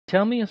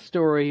tell me a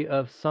story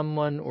of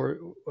someone or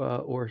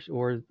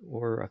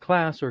a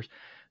class or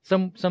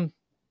some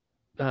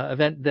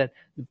event that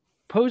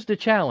posed a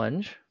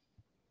challenge,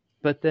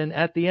 but then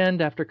at the end,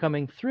 after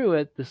coming through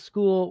it, the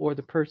school or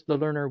the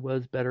learner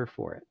was better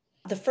for it.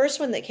 The first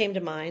one that came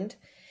to mind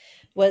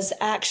was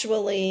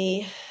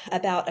actually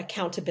about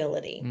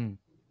accountability.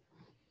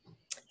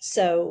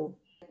 So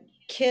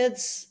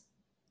kids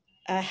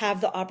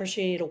have the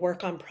opportunity to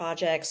work on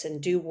projects and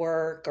do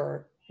work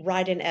or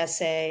write an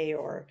essay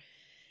or,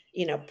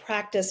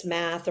 practice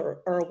math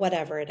or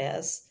whatever it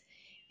is.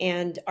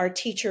 And our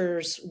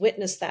teachers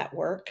witness that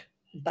work.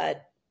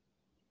 But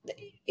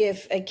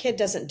if a kid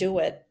doesn't do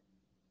it,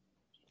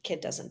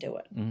 kid doesn't do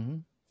it. Mm-hmm.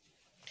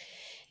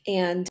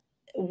 And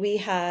we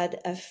had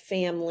a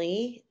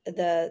family,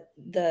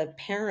 the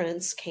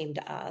parents came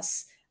to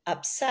us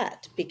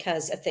upset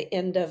because at the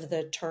end of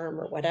the term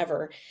or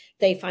whatever,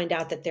 they find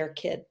out that their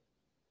kid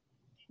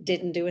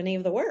didn't do any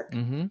of the work,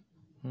 mm-hmm.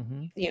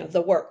 Mm-hmm.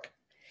 The work.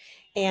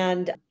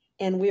 And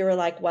we were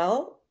like,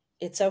 well,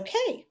 it's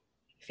okay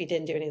if he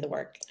didn't do any of the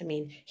work. I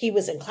mean, he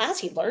was in class,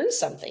 he learned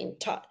something,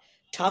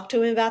 talk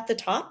to him about the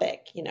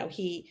topic.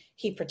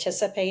 He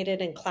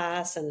participated in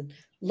class and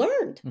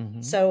learned.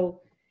 Mm-hmm. So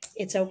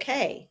it's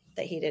okay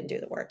that he didn't do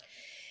the work.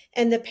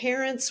 And the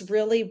parents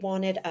really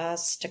wanted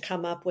us to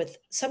come up with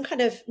some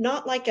kind of,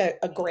 not like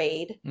a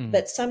grade,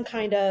 but some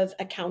kind of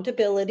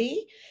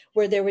accountability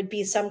where there would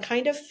be some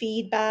kind of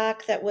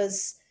feedback that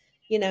was,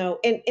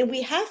 and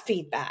we have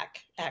feedback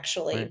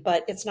actually, right.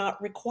 But it's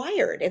not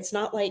required. It's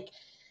not like,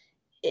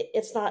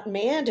 it's not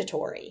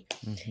mandatory.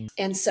 Mm-hmm.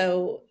 And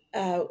so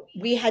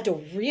we had to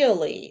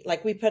really,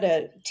 we put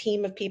a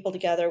team of people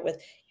together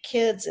with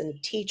kids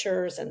and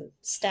teachers and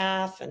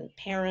staff and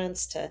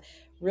parents to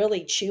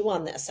really chew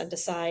on this and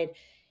decide,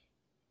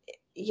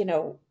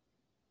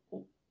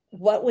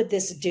 what would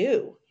this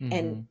do?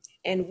 Mm-hmm.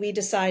 And we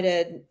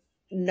decided,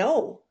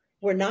 no,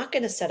 we're not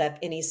going to set up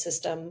any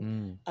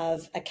system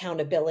of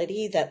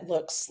accountability that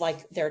looks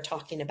like they're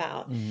talking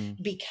about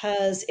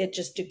because it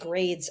just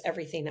degrades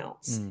everything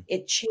else.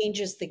 It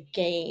changes the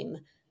game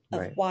of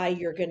right. why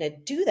you're going to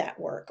do that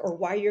work or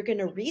why you're going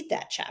to read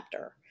that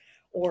chapter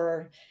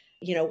or,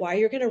 why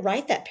you're going to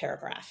write that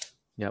paragraph.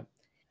 Yep.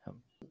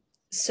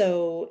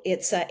 So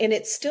it's, and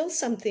it's still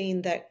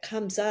something that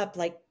comes up,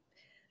 like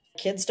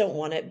kids don't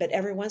want it, but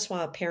every once in a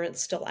while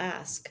parents still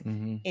ask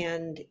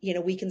and,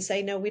 we can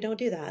say, no, we don't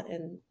do that.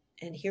 And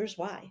here's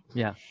why.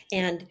 Yeah.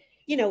 And,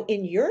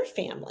 in your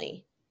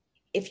family,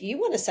 if you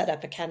want to set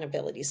up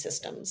accountability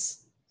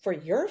systems for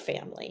your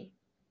family,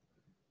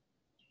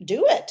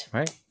 do it.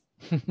 Right.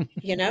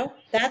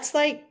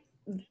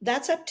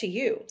 That's up to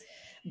you,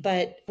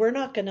 but we're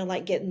not going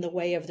to get in the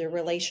way of the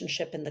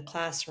relationship in the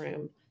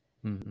classroom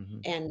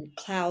and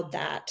cloud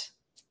that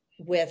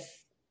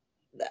with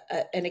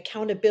an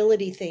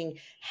accountability thing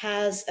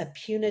has a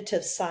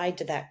punitive side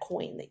to that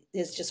coin that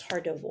is just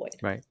hard to avoid.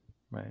 Right.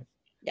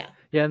 Yeah.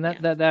 Yeah. And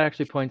that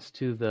actually points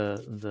to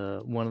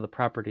the one of the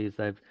properties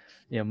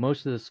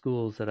most of the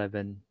schools that I've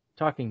been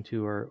talking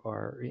to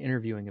or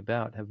interviewing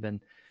about have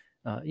been,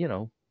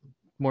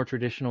 more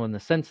traditional in the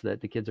sense that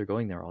the kids are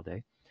going there all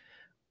day.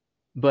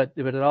 But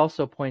it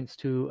also points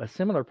to a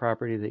similar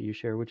property that you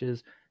share, which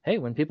is, hey,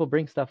 when people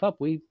bring stuff up,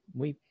 we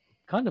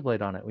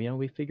contemplate on it.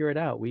 We figure it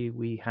out.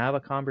 We have a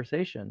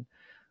conversation,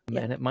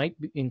 and it might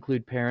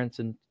include parents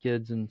and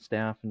kids and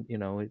staff, and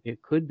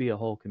it could be a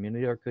whole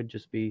community, or it could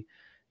just be,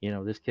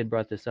 this kid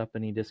brought this up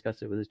and he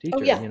discussed it with his teacher.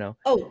 Oh yeah.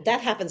 Oh,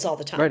 that happens all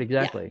the time. Right.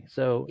 Exactly.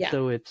 Yeah.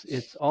 So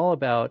it's all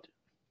about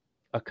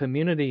a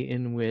community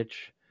in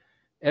which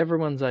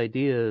everyone's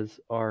ideas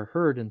are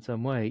heard in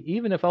some way,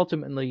 even if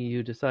ultimately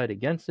you decide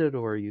against it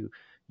or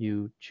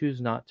you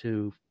choose not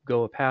to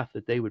go a path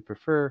that they would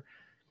prefer.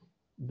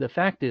 The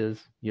fact is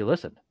you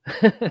listened.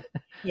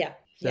 Yeah.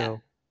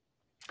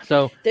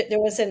 So there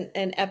was an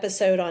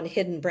episode on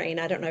Hidden Brain.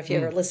 I don't know if you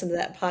ever listened to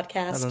that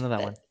podcast. I don't know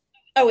that one.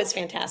 Oh, it's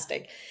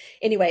fantastic.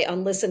 Anyway,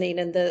 on listening,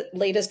 and the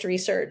latest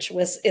research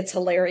it's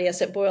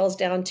hilarious. It boils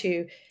down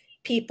to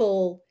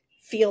people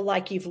feel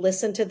like you've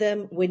listened to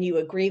them when you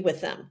agree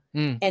with them.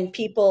 And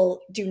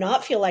people do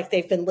not feel like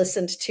they've been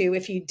listened to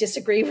if you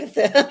disagree with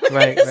them.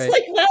 Right. It's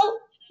like, well,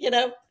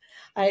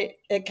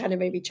 it kind of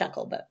made me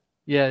chuckle, but.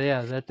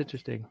 Yeah. That's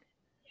interesting.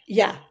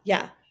 Yeah.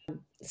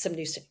 Some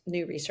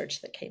new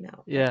research that came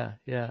out. Yeah.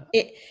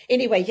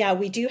 Anyway,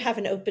 we do have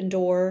an open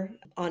door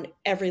on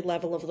every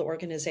level of the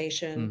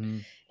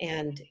organization,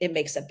 and it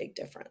makes a big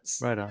difference.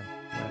 Right on.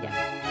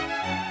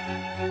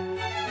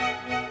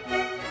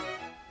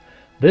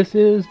 This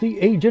is the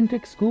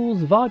Agentic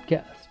Schools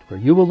Vodcast, where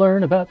you will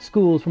learn about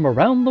schools from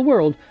around the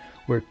world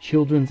where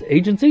children's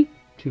agency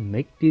to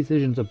make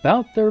decisions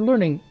about their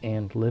learning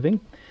and living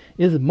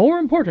is more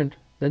important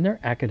than their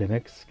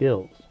academic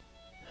skills.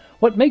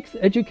 What makes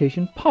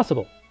education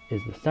possible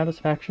is the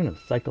satisfaction of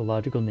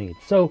psychological needs.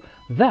 So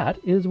that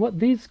is what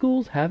these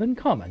schools have in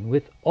common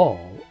with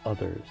all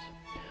others.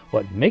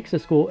 What makes a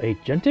school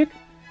agentic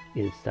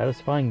is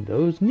satisfying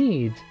those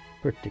needs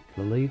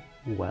particularly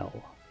well.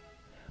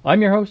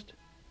 I'm your host,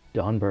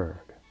 Don Berg.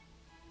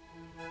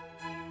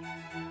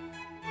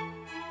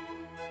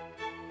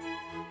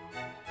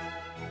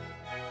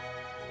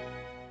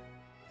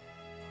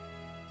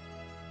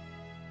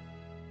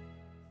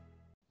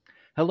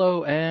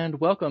 Hello and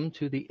welcome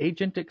to the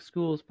Agentic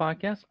Schools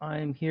podcast.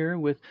 I'm here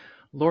with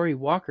Lori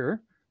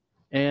Walker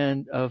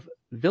and of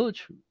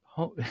Village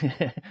Home,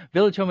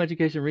 Village Home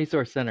Education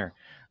Resource Center,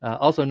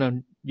 also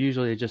known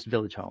usually as just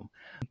Village Home.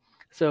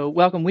 So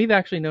welcome. We've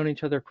actually known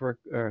each other for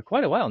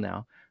quite a while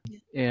now,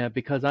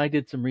 because I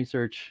did some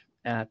research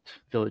at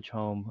Village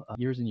Home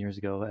years and years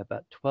ago,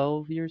 about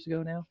 12 years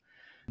ago now.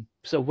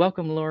 So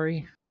welcome,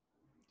 Lori.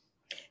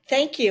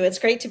 Thank you. It's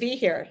great to be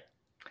here.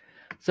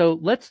 So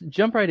let's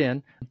jump right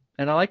in.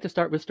 And I like to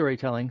start with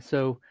storytelling.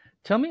 So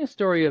tell me a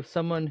story of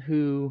someone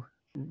who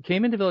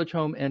came into Village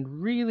Home and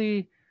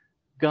really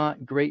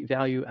got great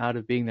value out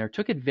of being there,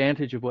 took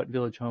advantage of what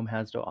Village Home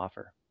has to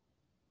offer.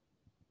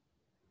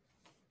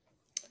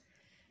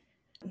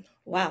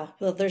 Wow.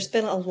 Well, there's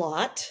been a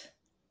lot.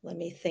 Let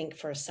me think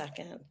for a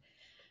second.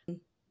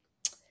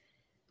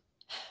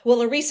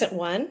 Well, a recent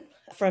one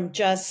from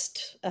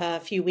just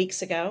a few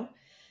weeks ago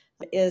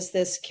is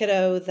this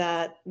kiddo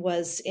that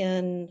was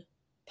in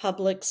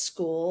public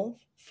school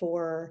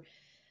for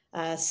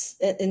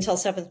until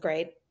 7th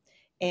grade.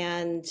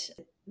 And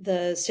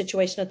the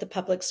situation at the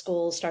public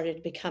school started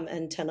to become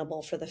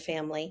untenable for the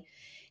family.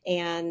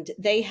 And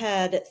they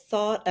had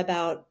thought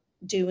about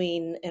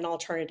doing an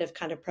alternative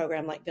kind of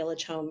program like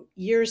Village Home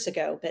years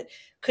ago, but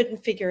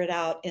couldn't figure it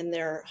out in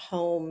their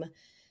home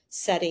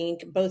setting.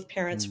 Both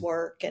parents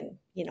work and,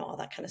 all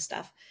that kind of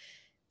stuff.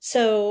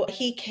 So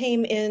he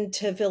came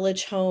into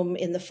Village Home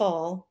in the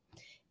fall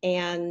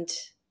and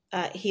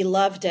he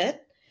loved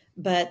it,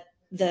 but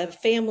the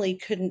family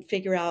couldn't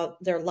figure out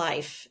their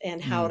life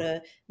and how to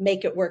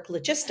make it work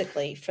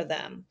logistically for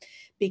them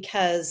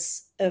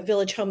because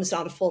Village Home is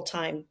not a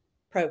full-time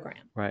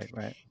program. Right.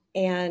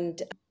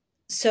 And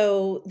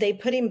so they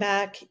put him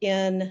back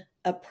in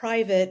a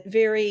private,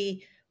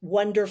 very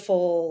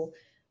wonderful,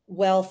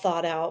 well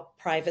thought out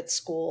private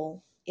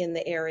school in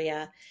the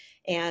area.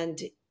 And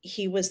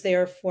he was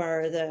there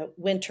for the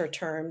winter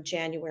term,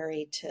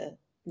 January to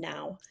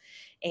now,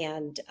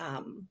 and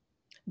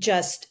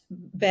just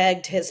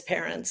begged his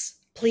parents,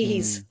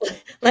 please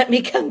let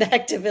me come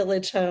back to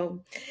Village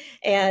Home.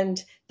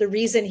 And the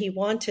reason he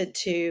wanted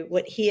to,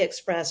 what he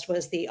expressed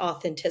was the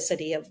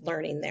authenticity of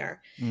learning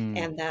there,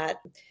 and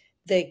that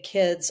the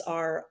kids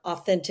are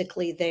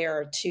authentically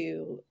there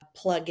to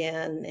plug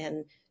in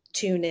and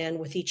tune in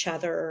with each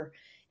other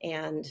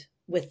and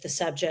with the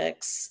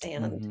subjects.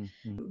 And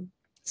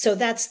so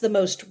that's the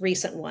most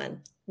recent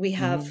one. We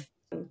have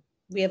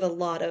a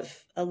lot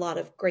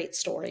of great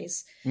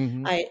stories.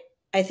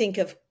 I think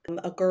of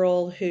a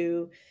girl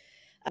who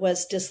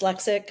was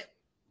dyslexic,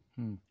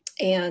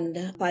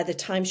 and by the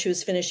time she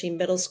was finishing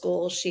middle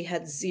school, she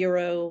had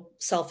zero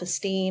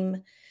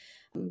self-esteem,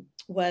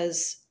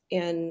 was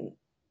in,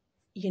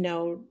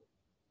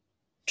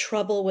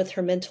 trouble with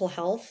her mental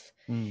health,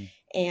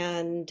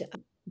 and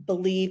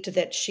believed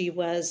that she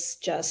was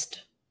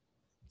just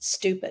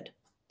stupid.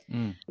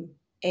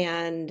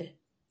 And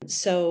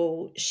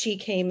so she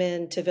came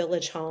into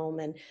Village Home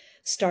and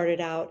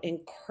started out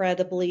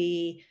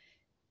incredibly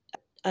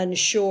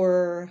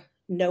unsure,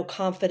 no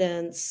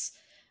confidence.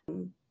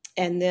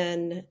 And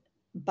then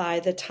by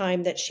the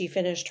time that she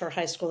finished her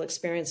high school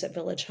experience at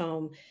Village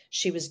Home,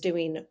 she was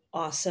doing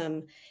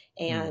awesome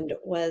and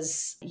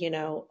was,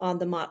 on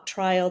the mock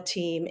trial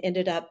team,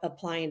 ended up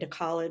applying to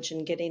college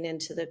and getting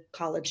into the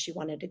college she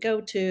wanted to go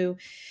to.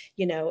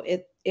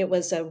 It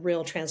was a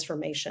real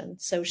transformation.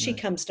 So she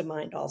comes to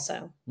mind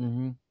also.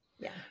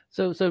 Yeah.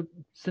 So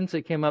since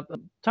it came up,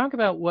 talk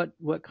about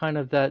what kind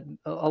of that,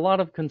 a lot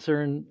of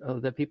concern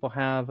that people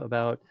have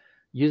about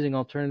using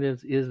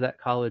alternatives is that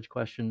college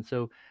question.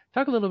 So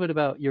talk a little bit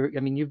about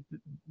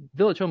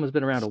Village Home has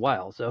been around a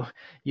while, so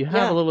you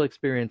have a little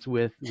experience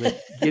with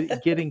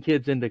getting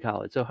kids into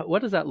college. So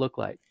what does that look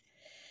like?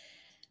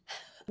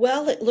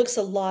 Well, it looks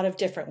a lot of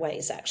different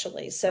ways,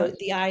 actually. So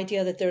the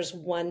idea that there's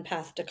one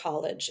path to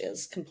college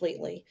is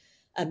completely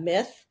a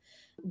myth.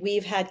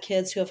 We've had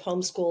kids who have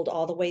homeschooled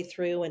all the way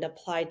through and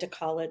applied to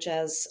college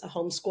as a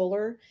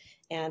homeschooler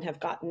and have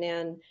gotten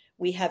in.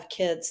 We have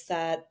kids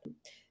that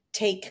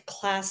take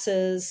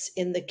classes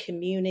in the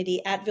community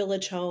at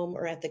Village Home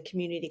or at the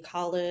community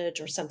college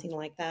or something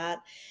like that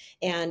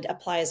and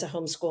apply as a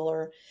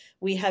homeschooler.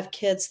 We have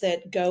kids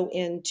that go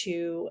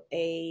into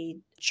a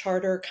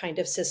charter kind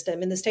of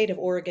system. In the state of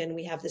Oregon,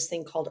 we have this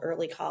thing called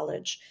early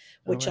college,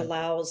 which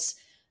allows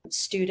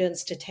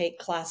students to take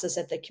classes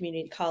at the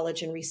community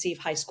college and receive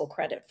high school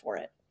credit for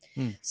it.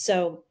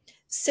 So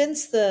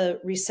since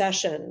the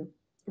recession,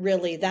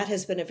 really, that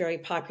has been a very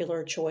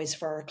popular choice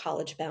for our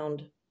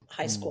college-bound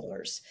high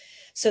schoolers.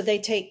 So they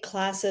take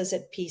classes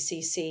at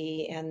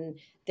PCC and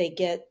they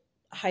get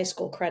high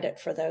school credit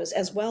for those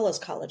as well as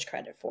college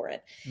credit for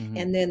it.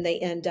 And then they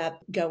end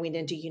up going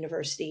into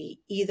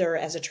university either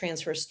as a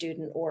transfer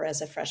student or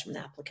as a freshman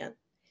applicant,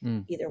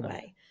 either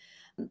way.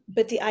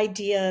 But the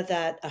idea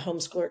that a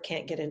homeschooler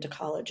can't get into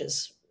college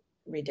is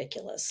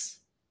ridiculous,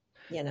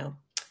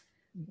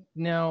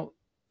 Now,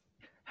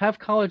 have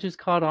colleges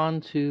caught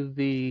on to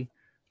the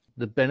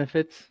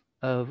benefits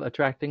of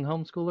attracting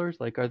homeschoolers?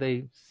 Like, are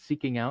they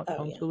seeking out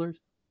homeschoolers?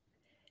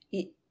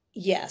 Yeah.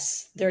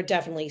 Yes, they're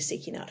definitely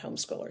seeking out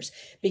homeschoolers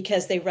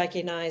because they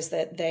recognize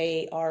that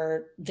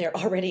they're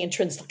already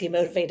intrinsically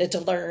motivated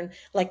to learn,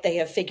 like they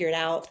have figured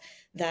out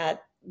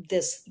that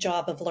this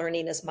job of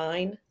learning is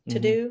mine to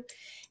Mm-hmm. do.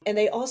 And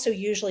they also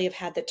usually have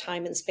had the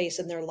time and space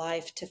in their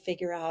life to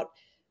figure out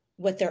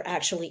what they're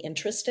actually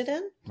interested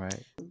in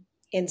Right.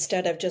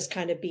 instead of just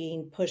kind of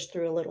being pushed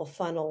through a little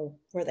funnel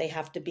where they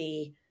have to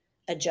be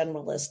a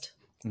generalist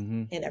Mm-hmm.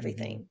 in Mm-hmm.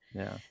 everything.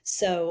 Yeah.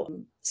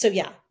 So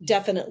yeah,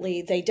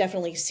 definitely, they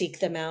definitely seek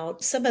them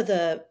out. Some of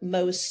the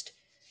most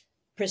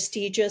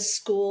prestigious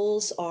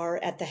schools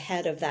are at the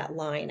head of that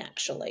line,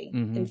 actually,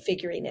 Mm-hmm. in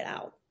figuring it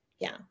out.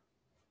 Yeah.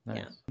 Nice.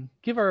 Yeah.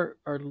 Give our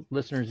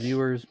listeners,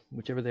 viewers,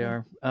 whichever they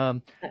are, a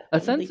I'm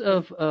sense leaking.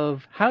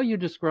 of how you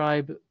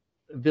describe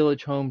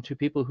village home to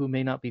people who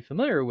may not be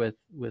familiar with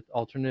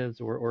alternatives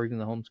or even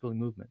the homeschooling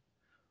movement.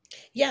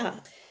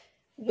 Yeah.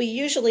 We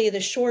usually, the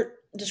short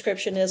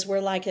description is we're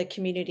like a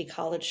community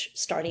college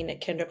starting at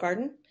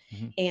kindergarten.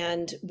 Mm-hmm.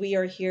 And we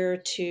are here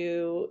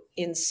to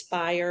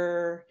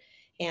inspire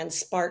and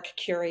spark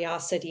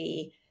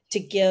curiosity to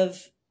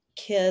give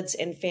kids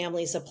and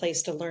families a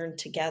place to learn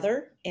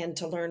together and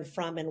to learn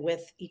from and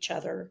with each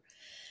other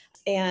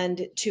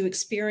and to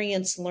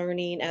experience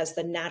learning as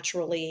the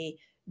naturally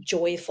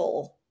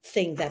joyful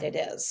thing that it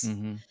is.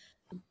 Mm-hmm.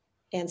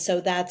 And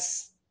so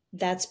that's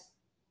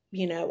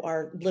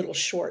our little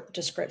short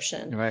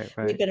description. Right.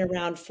 We've been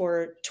around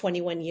for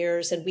 21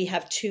 years and we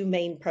have two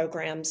main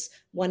programs.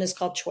 One is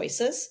called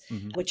Choices,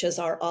 Mm-hmm. which is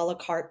our a la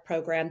carte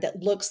program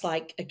that looks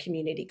like a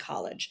community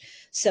college.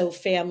 So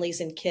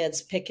families and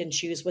kids pick and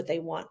choose what they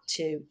want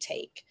to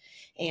take.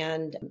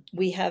 And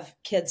we have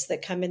kids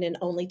that come in and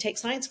only take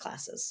science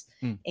classes,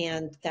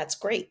 and that's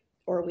great.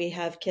 Or we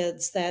have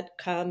kids that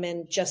come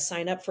and just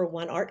sign up for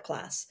one art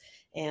class.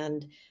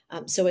 And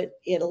so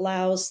it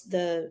allows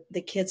the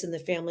kids and the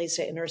families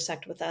to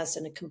intersect with us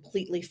in a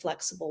completely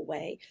flexible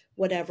way,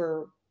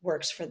 whatever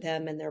works for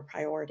them and their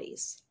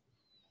priorities.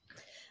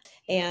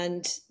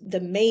 And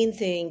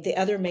the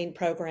other main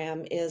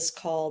program is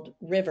called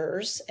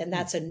Rivers, and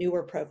that's a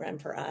newer program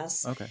for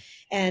us. Okay.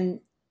 And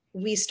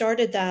we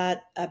started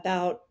that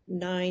about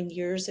 9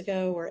 years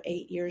ago or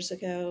 8 years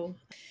ago.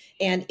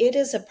 And it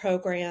is a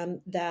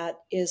program that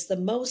is the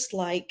most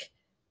like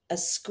a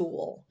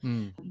school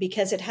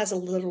because it has a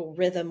little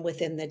rhythm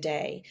within the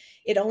day.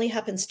 It only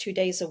happens 2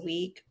 days a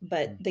week,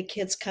 but the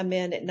kids come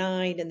in at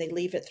 9 and they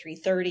leave at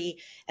 3:30,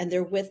 and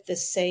they're with the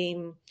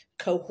same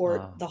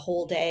cohort the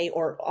whole day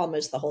or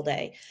almost the whole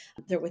day.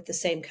 They're with the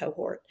same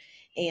cohort.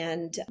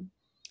 And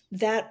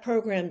that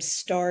program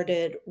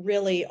started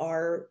really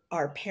our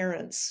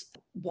parents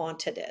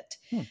wanted it.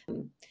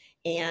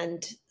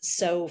 And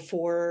so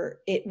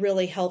it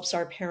really helps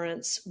our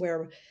parents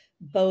where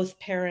both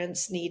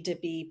parents need to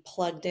be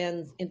plugged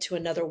into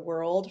another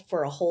world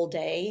for a whole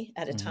day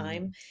at a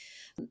time.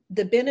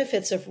 The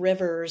benefits of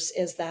Rivers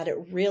is that it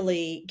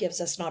really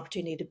gives us an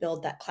opportunity to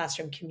build that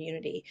classroom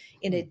community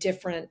in a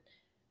different,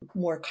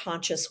 more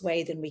conscious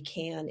way than we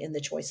can in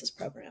the Choices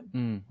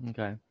program.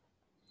 Okay.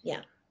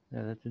 Yeah.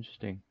 Yeah, that's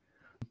interesting.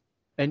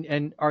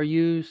 And are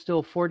you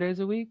still 4 days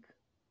a week?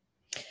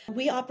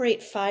 We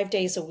operate 5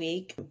 days a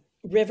week.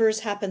 Rivers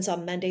happens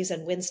on Mondays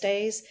and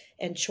Wednesdays,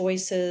 and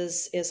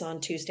Choices is on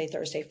Tuesday,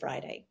 Thursday,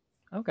 Friday.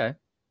 Okay.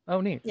 Oh,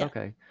 neat. Yeah.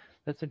 Okay.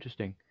 That's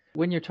interesting.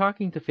 When you're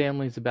talking to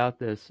families about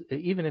this,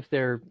 even if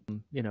they're,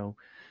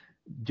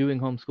 doing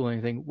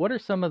homeschooling thing, what are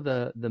some of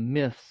the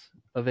myths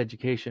of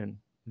education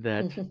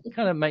that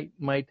kind of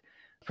might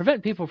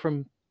prevent people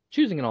from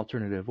choosing an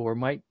alternative or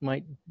might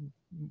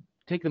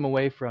take them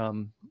away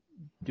from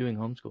doing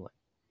homeschooling?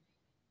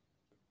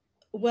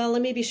 Well,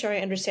 let me be sure I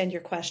understand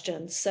your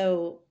question.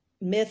 So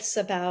myths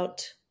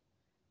about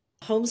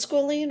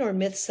homeschooling or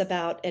myths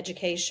about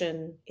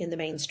education in the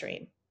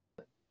mainstream?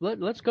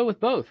 Let's go with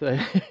both.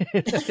 I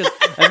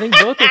think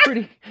both are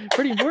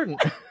pretty important.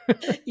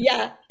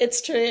 Yeah,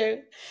 it's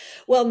true.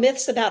 Well,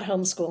 myths about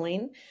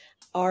homeschooling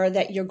are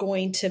that you're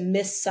going to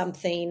miss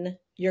something,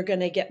 you're going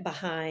to get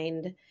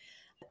behind.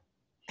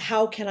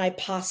 How can I,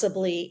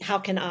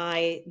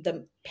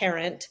 the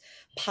parent,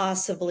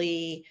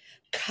 possibly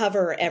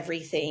cover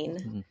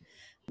everything?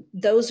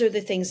 Those are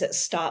the things that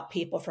stop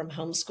people from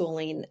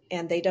homeschooling,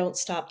 and they don't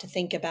stop to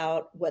think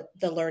about what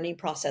the learning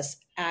process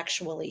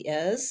actually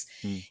is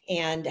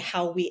and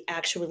how we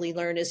actually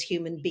learn as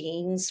human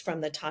beings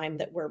from the time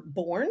that we're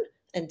born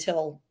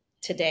until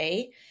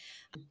today.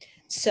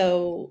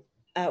 So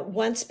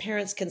once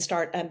parents can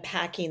start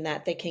unpacking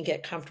that, they can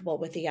get comfortable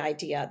with the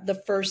idea.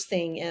 The first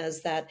thing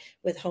is that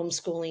with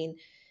homeschooling,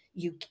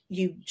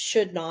 you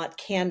should not,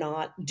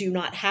 cannot, do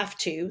not have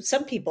to.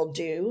 Some people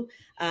do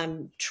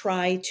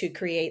try to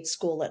create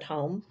school at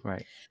home.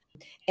 Right.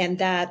 And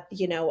that,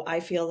 I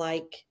feel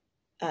like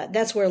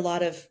that's where a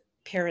lot of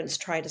parents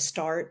try to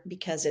start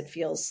because it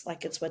feels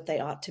like it's what they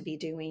ought to be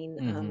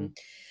doing.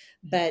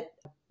 But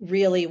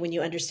really, when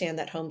you understand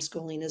that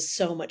homeschooling is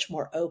so much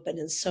more open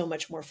and so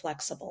much more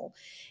flexible,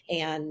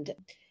 and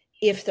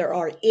if there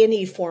are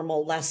any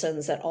formal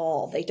lessons at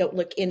all, they don't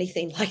look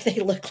anything like they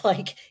look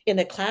like in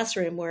a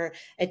classroom where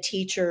a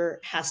teacher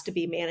has to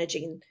be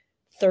managing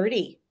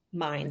 30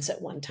 minds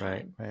at one Right,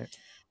 time. right.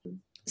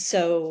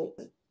 So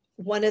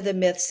one of the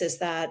myths is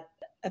that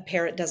a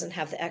parent doesn't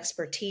have the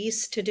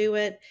expertise to do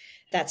it.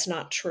 That's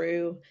not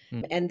true.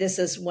 And this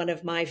is one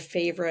of my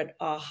favorite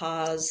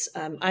ahas.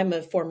 I'm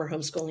a former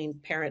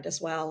homeschooling parent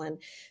as well.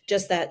 And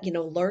just that,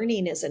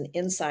 learning is an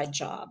inside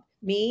job.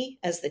 Me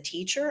as the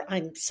teacher,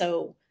 I'm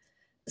so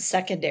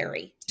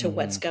secondary to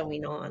what's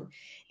going on.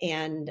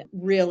 And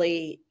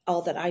really,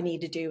 all that I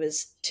need to do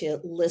is to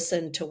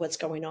listen to what's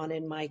going on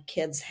in my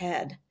kid's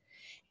head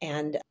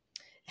and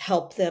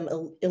help them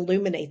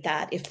illuminate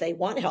that if they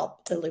want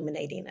help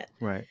illuminating it.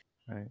 Right,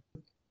 right.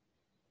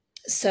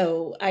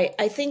 So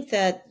I think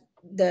that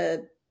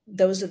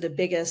those are the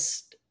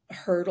biggest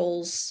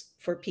hurdles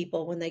for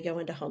people when they go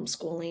into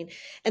homeschooling.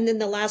 And then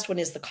the last one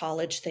is the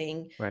college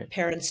thing. Right.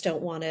 Parents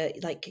don't want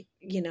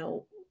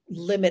to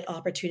limit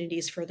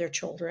opportunities for their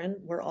children.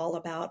 We're all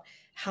about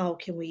how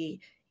can we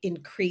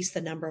increase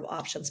the number of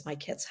options my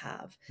kids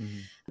have.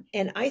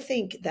 And I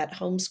think that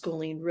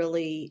homeschooling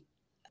really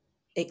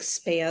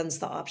expands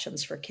the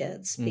options for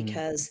kids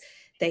because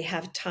they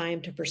have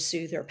time to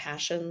pursue their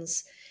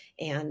passions.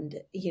 And,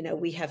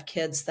 we have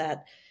kids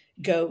that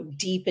go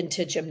deep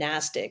into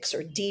gymnastics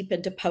or deep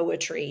into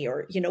poetry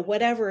or,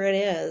 whatever it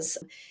is.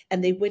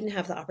 And they wouldn't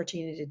have the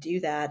opportunity to do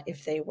that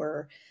if they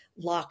were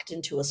locked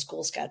into a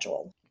school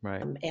schedule.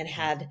 Right. And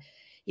had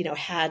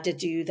to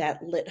do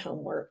that lit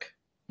homework.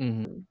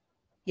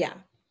 Yeah.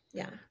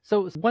 Yeah.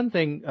 So one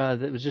thing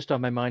that was just on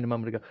my mind a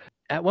moment ago,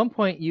 at one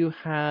point you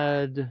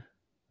had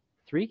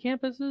 3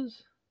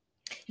 campuses?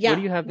 Yeah. What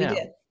do you have now? We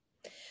did.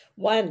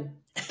 1.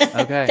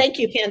 Okay. Thank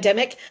you,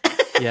 pandemic.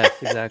 Yes,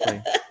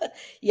 exactly.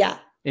 Yeah.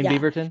 In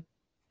Beaverton?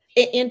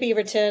 In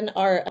Beaverton,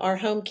 our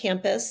home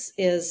campus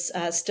is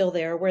still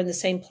there. We're in the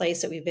same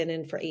place that we've been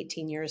in for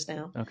 18 years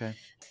now. Okay.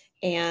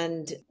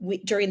 And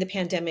during the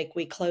pandemic,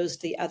 we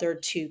closed the other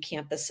 2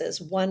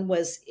 campuses. One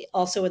was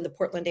also in the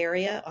Portland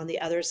area on the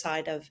other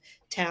side of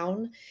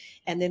town.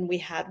 And then we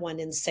had one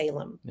in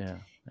Salem. Yeah.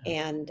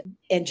 And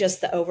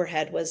just the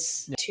overhead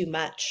was too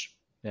much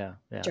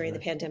during the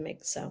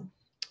pandemic. So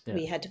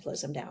we had to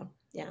close them down.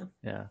 Yeah.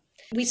 Yeah.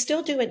 We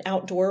still do an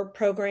outdoor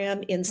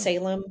program in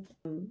Salem.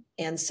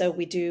 And so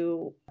we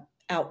do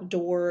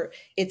outdoor.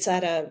 It's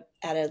at a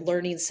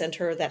learning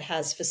center that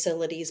has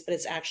facilities, but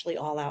it's actually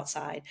all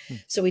outside.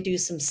 So we do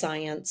some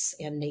science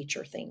and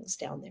nature things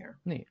down there.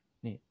 Neat.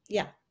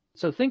 Yeah.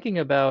 So thinking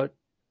about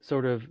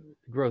sort of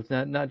growth,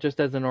 not just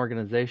as an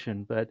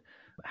organization, but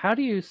how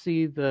do you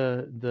see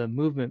the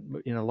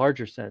movement in a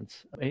larger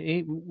sense,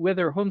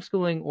 whether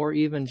homeschooling or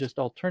even just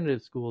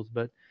alternative schools,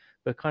 but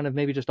kind of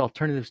maybe just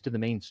alternatives to the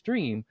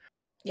mainstream?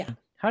 Yeah.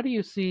 How do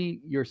you see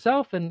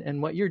yourself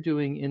and what you're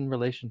doing in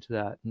relation to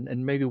that,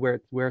 and maybe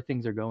where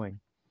things are going?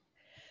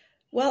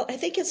 Well, I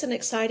think it's an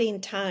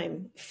exciting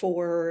time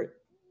for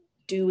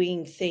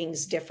doing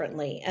things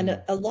differently.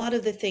 And a lot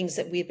of the things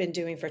that we've been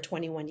doing for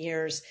 21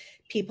 years,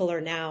 people are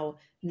now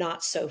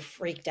not so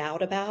freaked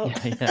out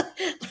about. Yeah.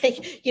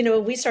 Like,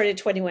 we started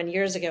 21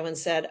 years ago and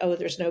said, oh,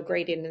 there's no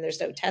grading and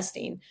there's no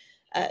testing.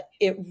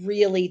 It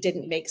really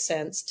didn't make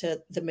sense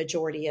to the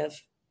majority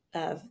of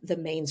the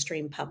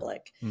mainstream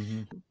public.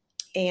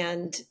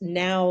 And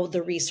now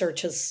the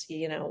research has,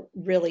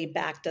 really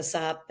backed us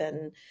up,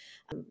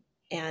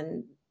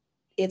 and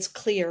it's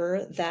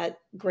clear that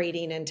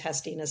grading and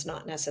testing is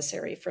not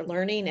necessary for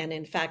learning, and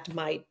in fact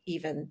might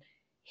even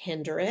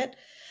hinder it.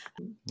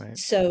 Right.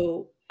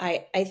 So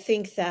I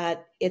think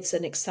that it's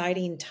an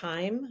exciting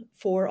time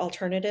for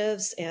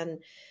alternatives, and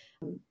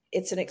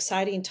it's an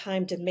exciting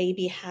time to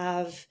maybe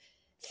have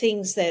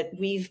things that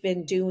we've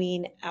been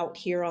doing out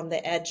here on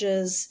the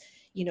edges,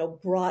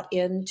 brought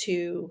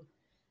into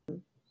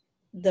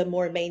the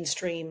more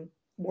mainstream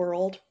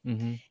world.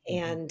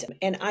 And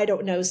I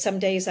don't know, some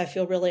days I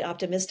feel really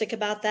optimistic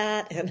about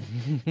that, and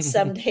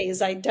some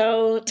days I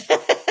don't.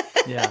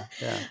 Yeah.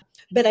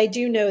 But I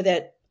do know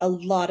that a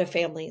lot of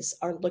families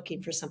are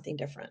looking for something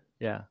different.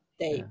 Yeah.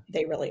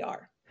 They really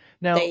are.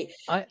 Now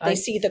they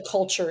see the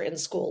culture in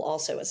school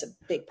also as a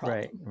big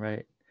problem.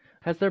 Right.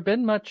 Has there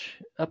been much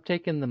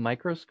uptake in the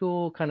micro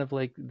school, kind of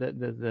like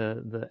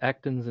the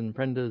Actons and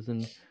Prendas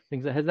and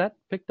things? Has that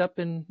picked up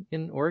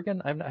in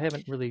Oregon? I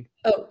haven't really.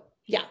 Oh,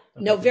 yeah.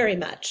 Okay. No, very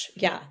much.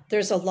 Yeah.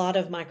 There's a lot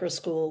of micro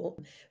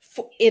school,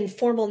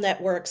 informal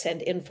networks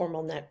and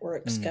informal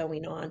networks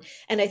going on.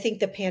 And I think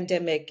the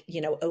pandemic,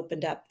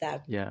 opened up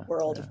that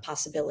world of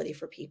possibility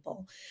for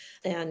people.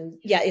 And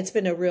it's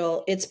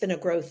been a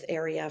growth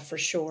area for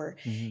sure.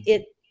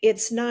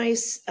 It's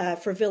nice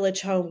for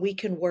Village Home. We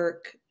can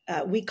work,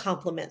 we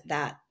complement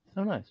that.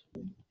 Oh, nice.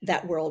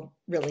 That world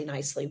really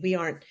nicely. We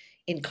aren't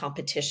in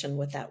competition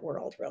with that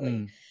world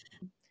really.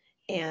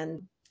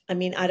 And I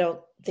mean, I don't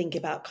think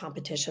about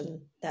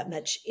competition that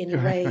much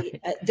anyway.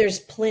 Right. There's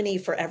plenty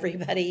for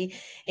everybody.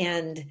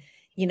 And,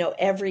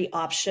 every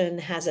option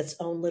has its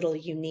own little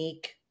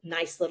unique,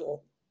 nice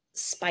little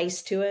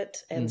spice to it.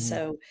 And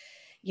so,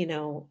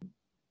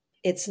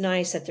 it's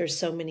nice that there's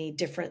so many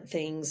different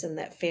things and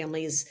that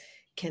families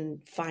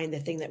can find the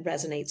thing that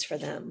resonates for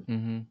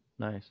them.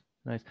 Nice.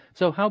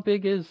 So how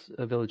big is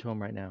a Village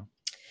Home right now?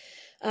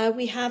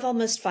 We have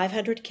almost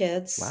 500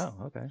 kids. Wow.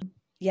 Okay.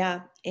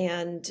 Yeah.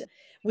 And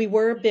we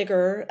were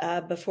bigger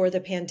before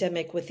the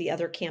pandemic with the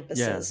other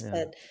campuses,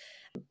 Yeah.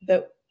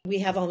 but we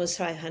have almost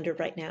 500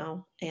 right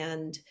now.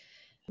 And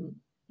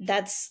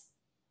that's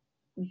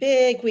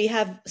big. We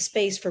have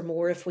space for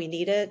more if we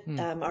need it.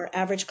 Our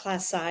average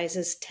class size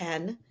is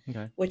 10,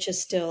 Okay. which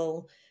is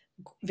still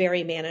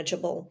very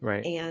manageable.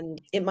 Right.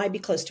 And it might be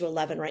close to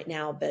 11 right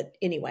now, but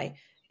anyway,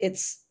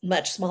 it's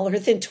much smaller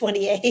than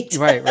 28.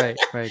 Right.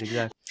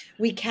 Exactly.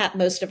 We cap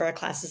most of our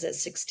classes at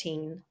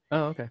 16.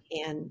 Oh, okay.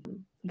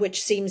 And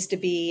which seems to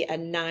be a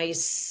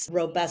nice,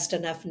 robust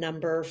enough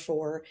number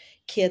for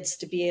kids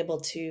to be able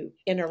to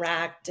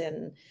interact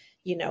and,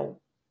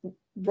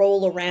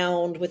 roll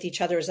around with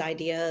each other's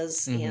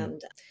ideas.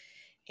 And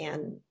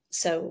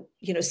so,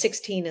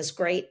 16 is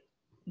great,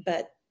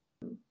 but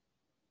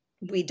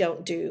we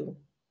don't do,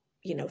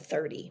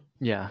 30.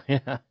 Yeah.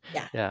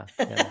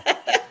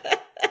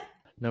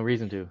 No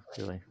reason to,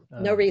 really.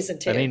 No reason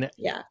to. I mean,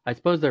 yeah. I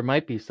suppose there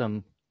might be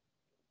some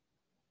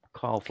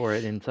call for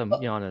it in some,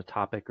 on a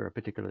topic or a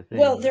particular thing.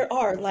 Well, there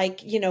are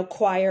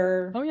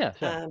choir. Oh, yeah.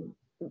 Sure.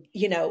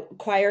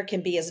 Choir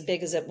can be as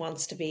big as it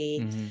wants to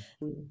be.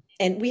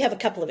 And we have a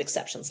couple of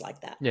exceptions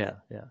like that. Yeah.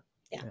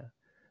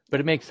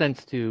 But it makes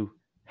sense to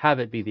have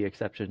it be the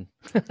exception.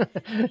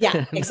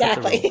 Yeah,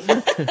 exactly.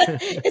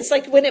 It's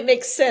like when it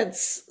makes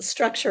sense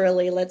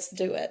structurally, let's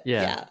do it.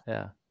 Yeah.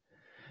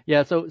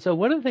 So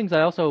one of the things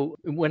I also,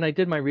 when I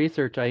did my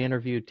research, I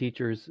interviewed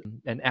teachers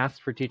and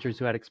asked for teachers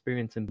who had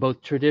experience in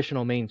both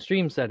traditional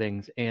mainstream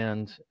settings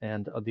and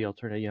the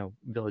alternative,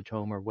 village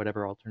home or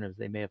whatever alternatives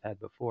they may have had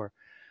before.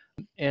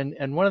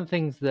 And one of the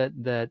things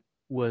that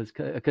was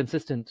a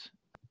consistent,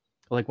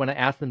 like when I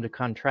asked them to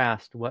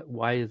contrast,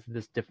 why is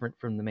this different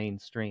from the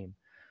mainstream?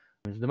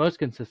 The most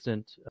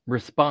consistent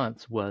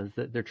response was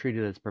that they're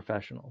treated as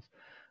professionals.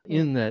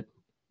 In that,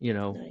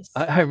 Nice.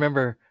 I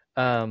remember,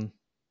 her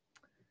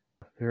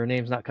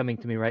name's not coming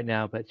to me right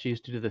now, but she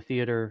used to do the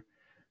theater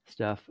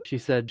stuff. She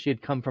said she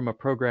had come from a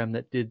program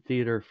that did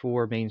theater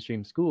for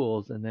mainstream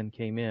schools and then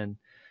came in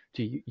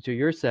to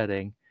your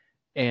setting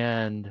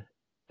and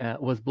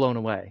was blown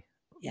away.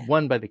 Yeah.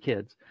 One, by the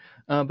kids,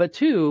 but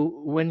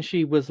two, when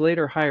she was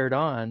later hired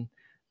on,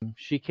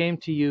 she came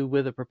to you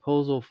with a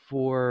proposal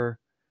for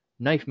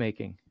knife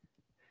making.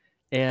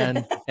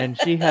 And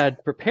she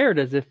had prepared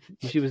as if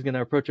she was going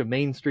to approach a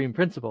mainstream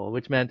principal,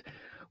 which meant,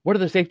 what are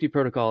the safety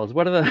protocols?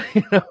 What are the,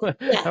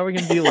 how are we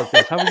going to deal with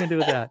this? How are we going to do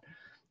with that?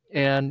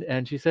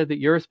 And she said that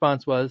your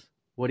response was,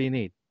 what do you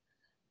need?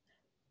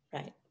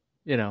 Right.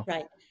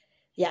 Right.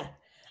 Yeah.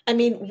 I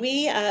mean,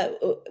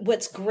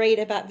 what's great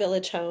about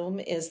Village Home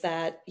is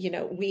that,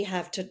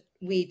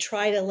 we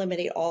try to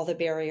eliminate all the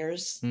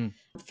barriers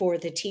for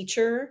the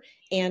teacher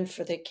and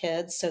for the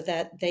kids so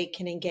that they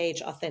can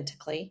engage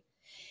authentically.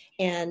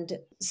 And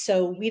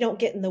so we don't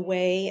get in the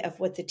way of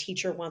what the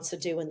teacher wants to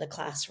do in the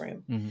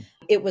classroom.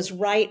 It was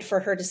right for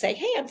her to say,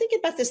 hey, I'm thinking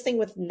about this thing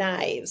with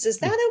knives. Is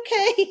that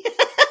okay?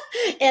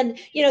 And,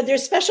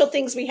 there's special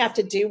things we have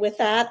to do with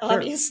that,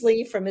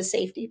 obviously, from a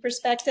safety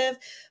perspective.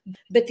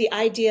 But the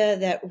idea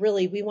that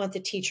really we want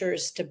the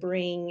teachers to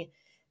bring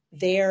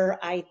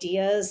their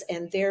ideas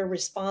and their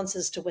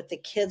responses to what the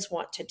kids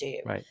want to do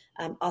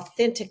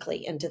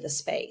authentically into the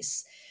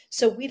space.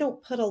 So we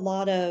don't put a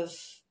lot of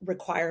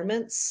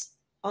requirements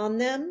on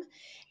them,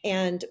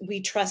 and we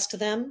trust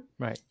them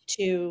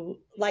to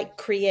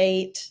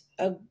create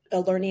a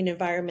learning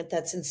environment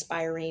that's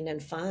inspiring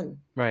and fun.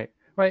 Right.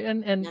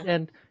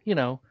 And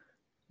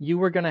you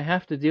were going to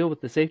have to deal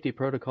with the safety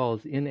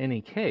protocols in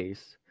any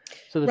case.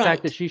 So the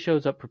fact that she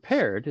shows up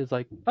prepared is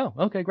like, oh,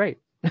 okay, great.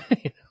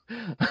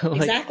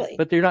 Exactly.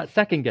 But you're not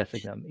second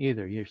guessing them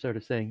either. You're sort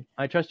of saying,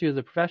 I trust you as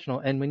a professional.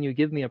 And when you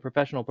give me a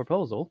professional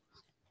proposal,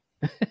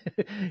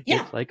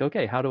 it's like,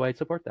 okay, how do I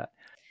support that?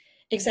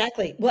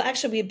 Exactly. Well,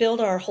 actually, we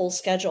build our whole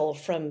schedule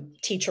from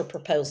teacher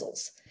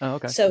proposals. Oh,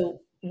 okay. So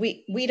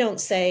we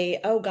don't say,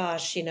 oh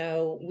gosh,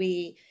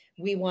 we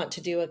want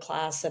to do a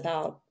class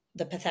about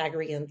the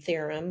Pythagorean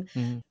theorem.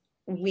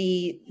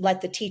 We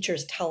let the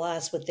teachers tell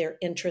us what they're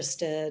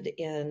interested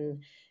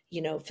in,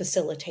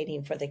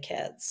 facilitating for the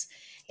kids.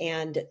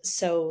 And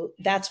so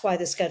that's why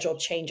the schedule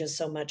changes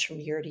so much from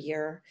year to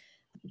year,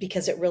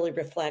 because it really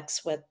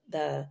reflects what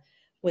the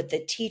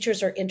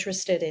teachers are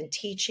interested in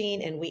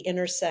teaching, and we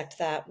intersect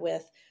that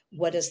with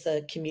what does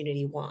the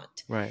community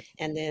want. Right.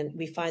 And then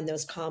we find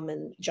those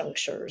common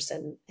junctures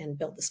and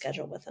build the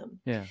schedule with them.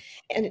 Yeah.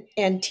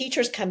 And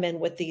teachers come in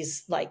with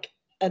these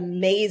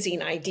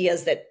amazing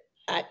ideas that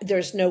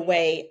there's no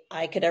way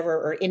I could ever,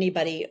 or any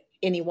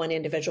one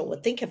individual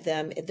would think of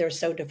them. They're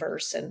so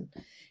diverse and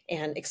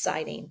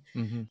exciting.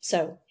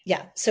 So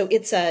yeah, so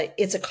it's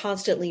a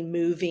constantly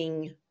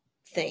moving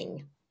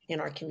thing in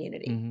our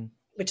community,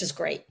 which is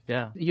great.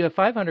 Yeah. You have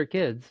 500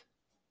 kids.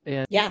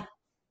 And yeah.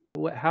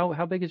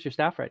 How big is your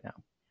staff right now?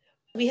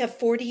 We have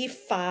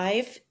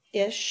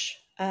 45-ish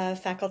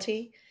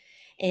faculty,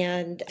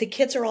 and the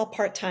kids are all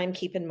part-time,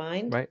 keep in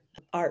mind. Right.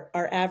 Our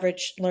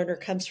average learner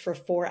comes for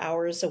 4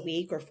 hours a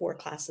week or 4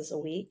 classes a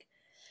week.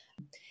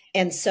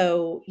 And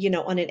so,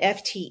 on an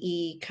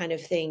FTE kind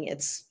of thing,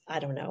 it's, I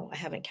don't know, I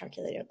haven't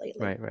calculated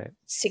lately. Right.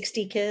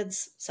 60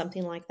 kids,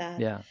 something like that.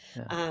 Yeah.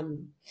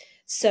 And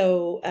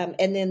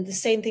then the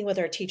same thing with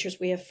our teachers.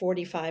 We have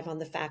 45 on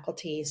the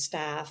faculty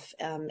staff,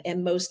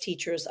 and most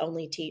teachers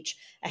only teach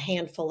a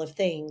handful of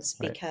things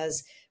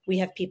because we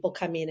have people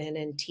coming in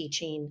and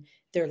teaching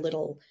their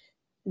little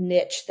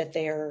niche that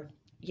they're,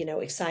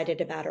 excited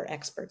about or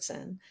experts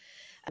in.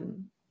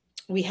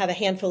 We have a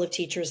handful of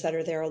teachers that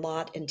are there a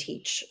lot and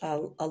teach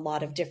a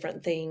lot of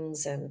different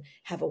things and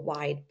have a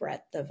wide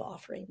breadth of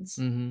offerings.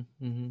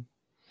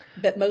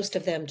 But most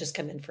of them just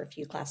come in for a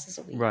few classes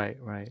a week. Right.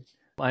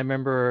 I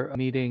remember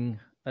meeting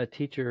a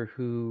teacher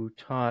who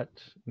taught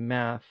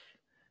math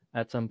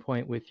at some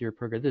point with your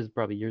program. This is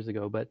probably years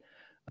ago,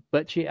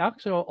 but she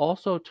actually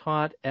also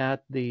taught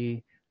at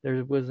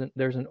there's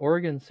an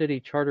Oregon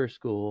City charter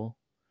school.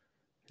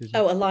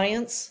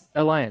 Alliance?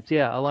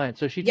 Alliance.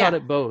 So she taught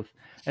at both.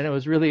 And it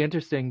was really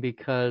interesting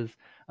because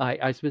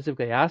I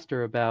specifically asked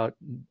her about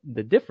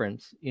the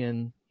difference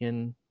in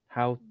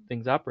how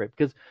things operate,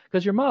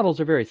 because your models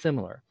are very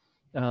similar.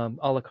 A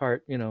la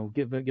carte,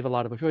 give a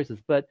lot of choices,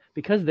 but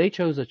because they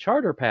chose a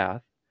charter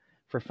path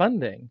for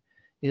funding,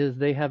 is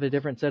they have a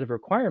different set of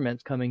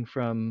requirements coming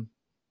from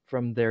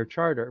their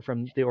charter,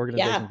 from the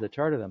organizations that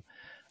charter them.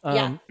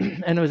 And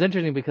it was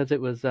interesting because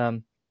it was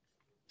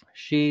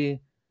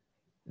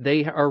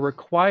they are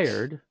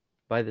required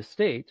by the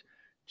state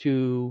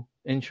to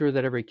ensure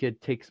that every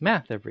kid takes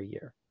math every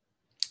year.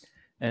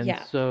 And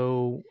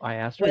so I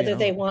asked her whether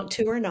they want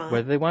to or not.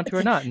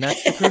 And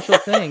that's the crucial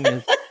thing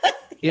is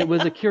it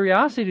was a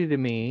curiosity to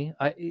me.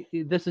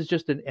 This is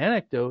just an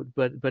anecdote,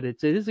 but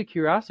it is a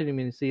curiosity to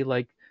me to see,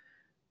 like,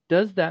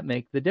 does that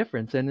make the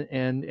difference? And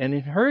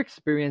in her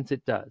experience,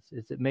 it does.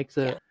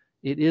 It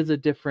is a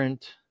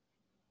different,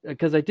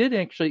 because I did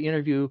actually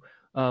interview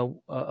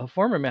a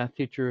former math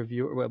teacher of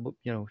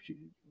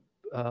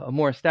a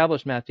more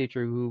established math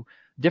teacher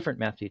different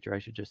math teacher, I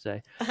should just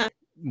say,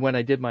 when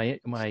I did my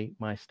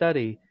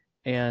study.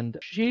 And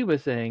she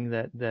was saying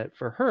that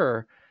for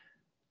her,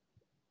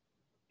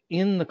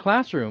 in the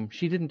classroom,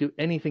 she didn't do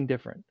anything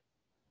different.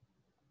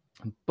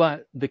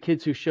 But the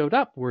kids who showed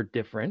up were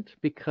different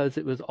because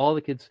it was all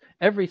the kids,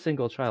 every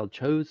single child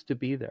chose to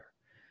be there.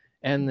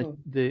 And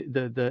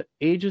the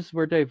ages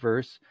were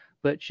diverse,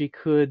 but she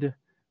could,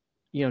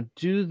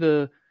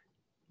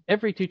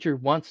 every teacher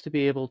wants to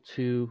be able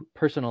to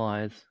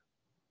personalize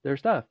their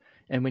stuff.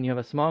 And when you have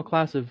a small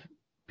class of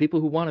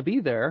people who want to be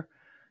there,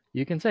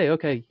 you can say,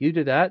 okay, you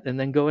do that, and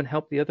then go and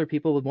help the other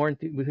people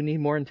who need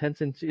more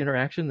intense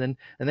interaction, and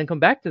then come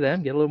back to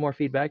them, get a little more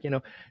feedback.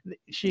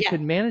 She could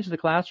manage the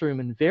classroom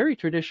in very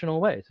traditional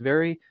ways,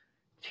 very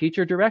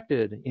teacher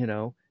directed.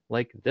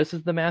 Like, this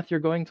is the math you're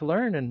going to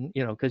learn, and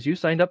because you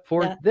signed up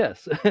for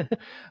this.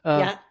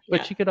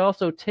 But she could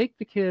also take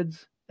the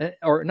kids,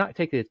 or not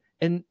take the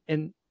kids,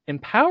 and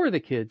empower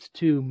the kids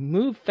to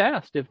move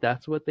fast if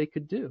that's what they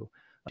could do.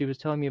 She was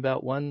telling me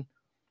about one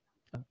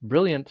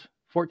brilliant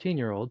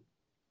 14-year-old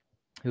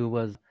who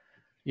was,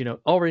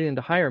 already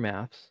into higher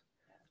maths,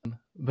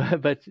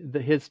 but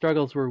his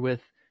struggles were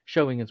with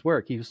showing his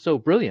work. He was so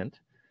brilliant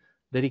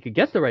that he could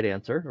get the right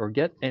answer or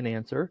get an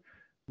answer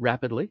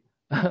rapidly,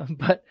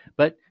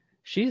 but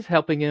she's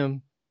helping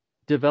him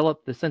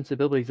develop the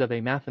sensibilities of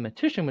a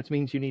mathematician, which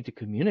means you need to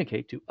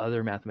communicate to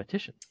other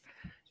mathematicians.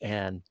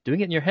 And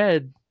doing it in your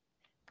head,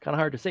 kind of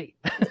hard to see.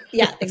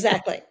 Yeah,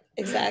 exactly.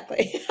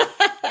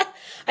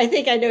 I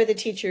think I know the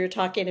teacher you're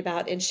talking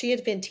about, and she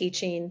had been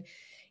teaching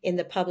in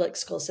the public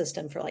school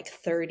system for like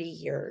 30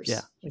 years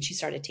when she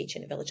started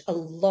teaching at Village. A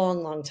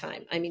long, long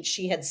time. I mean,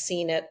 she had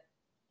seen it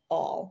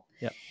all.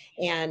 Yeah.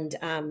 And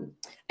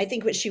I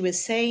think what she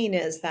was saying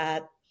is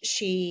that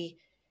she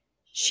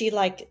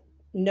like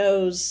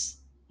knows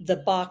the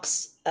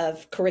box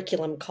of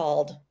curriculum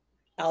called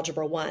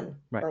Algebra 1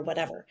 or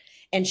whatever.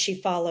 And she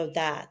followed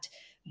that.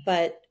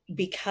 But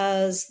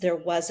because there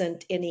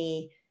wasn't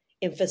any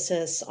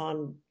emphasis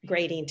on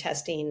grading,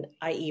 testing,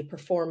 i.e.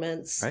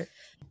 performance,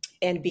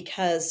 and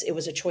because it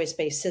was a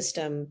choice-based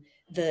system,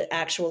 the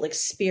actual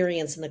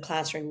experience in the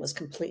classroom was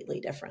completely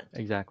different.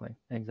 Exactly.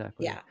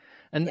 Yeah.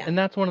 And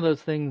that's one of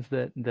those things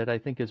that I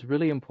think is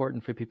really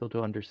important for people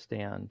to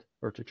understand,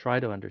 or to try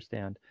to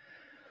understand,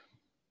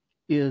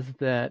 is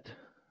that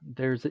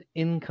there's an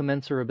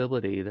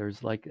incommensurability.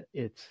 There's like,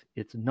 it's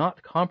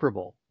not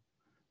comparable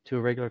to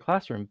a regular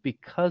classroom,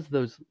 because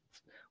those,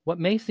 what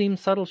may seem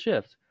subtle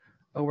shifts,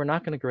 we're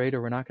not going to grade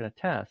or we're not going to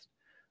test,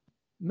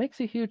 makes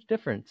a huge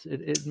difference.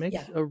 It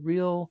makes a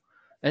real,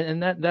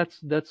 and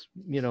that's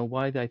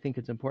why I think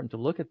it's important to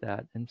look at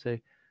that and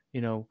say,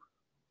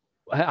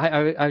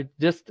 I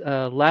just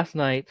last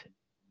night,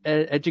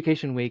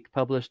 Education Week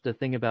published a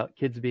thing about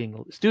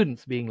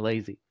students being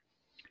lazy.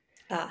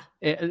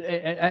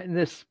 And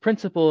this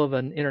principal of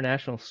an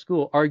international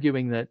school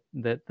arguing that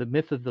the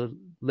myth of the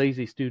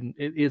lazy student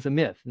is a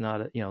myth,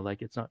 not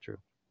like it's not true.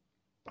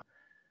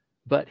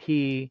 But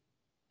he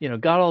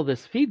got all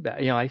this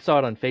feedback. I saw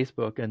it on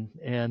Facebook, and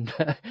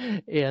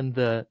and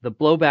the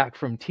blowback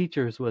from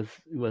teachers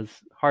was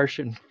harsh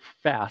and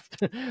fast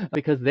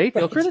because they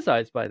feel Right.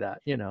 criticized by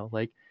that.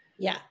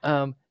 Yeah.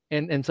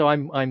 And so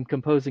I'm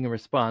composing a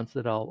response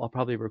that I'll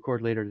probably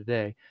record later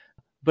today.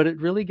 But it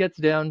really gets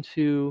down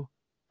to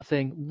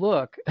saying,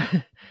 look,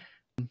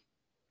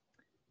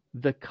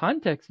 the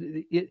context,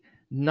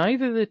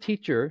 neither the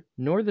teacher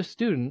nor the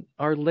student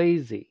are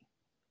lazy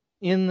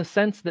in the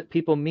sense that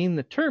people mean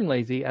the term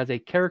lazy as a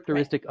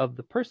characteristic of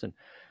the person.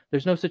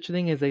 There's no such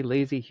thing as a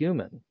lazy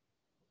human.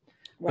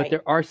 But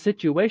there are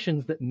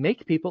situations that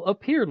make people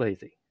appear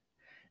lazy.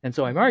 And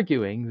so I'm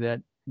arguing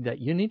that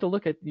you need to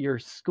look at your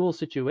school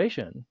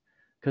situation,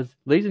 because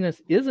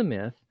laziness is a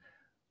myth,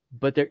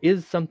 but there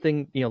is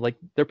something, like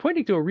they're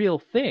pointing to a real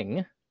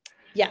thing.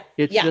 Yeah.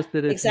 It's just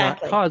that it's not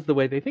caused the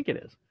way they think it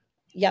is.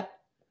 Yep.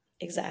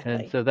 Exactly.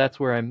 And so that's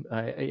where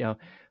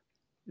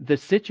the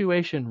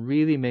situation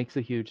really makes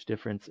a huge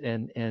difference,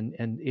 and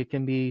it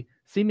can be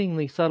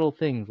seemingly subtle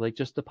things like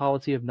just the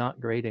policy of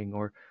not grading,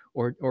 or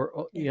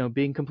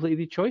being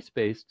completely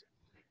choice-based.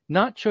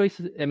 Not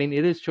choice, I mean,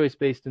 it is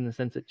choice-based in the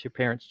sense that your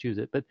parents choose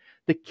it, but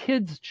the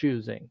kids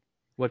choosing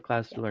what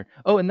class to learn.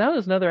 Oh, and that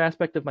was another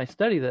aspect of my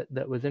study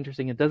that was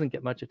interesting. It doesn't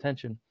get much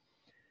attention,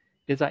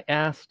 is I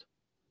asked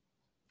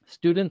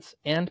students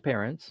and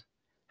parents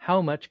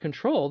how much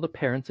control the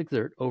parents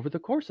exert over the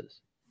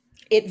courses.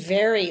 It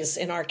varies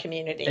in our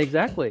community.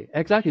 Exactly.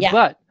 Yeah.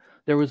 But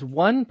there was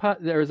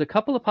a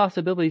couple of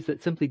possibilities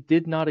that simply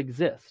did not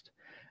exist,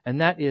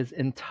 and that is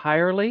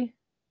entirely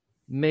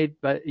made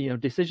by,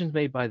 decisions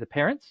made by the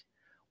parents,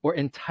 or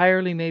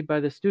entirely made by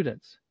the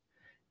students.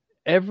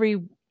 There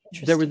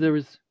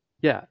was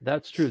yeah,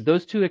 that's true.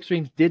 Those two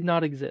extremes did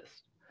not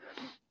exist,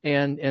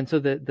 and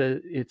so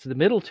it's the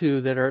middle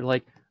two that are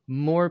like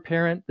more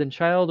parent than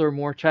child, or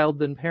more child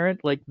than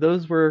parent. Like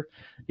those were,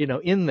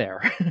 in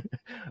there,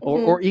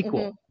 or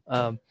equal.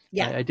 I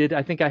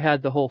think I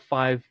had the whole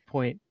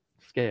 5-point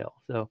scale.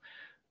 So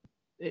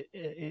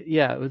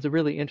it was a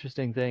really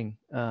interesting thing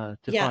to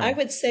find. I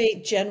would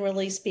say,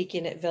 generally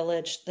speaking, at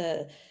Village,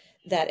 that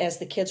as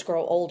the kids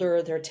grow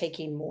older, they're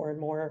taking more and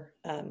more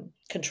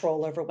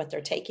control over what they're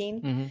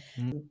taking.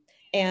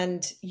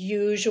 And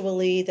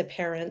usually the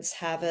parents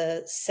have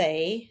a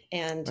say,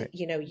 and,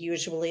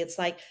 usually it's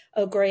like,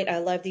 oh, great, I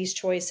love these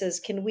choices.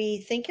 Can we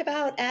think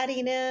about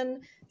adding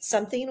in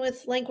something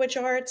with language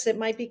arts? It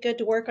might be good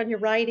to work on your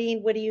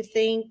writing. What do you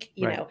think?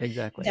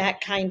 Exactly. That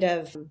kind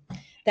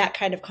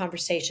of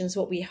conversation is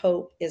what we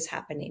hope is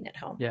happening at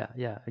home.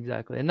 Yeah,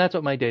 exactly. And that's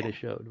what my data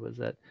showed, was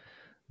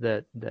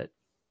that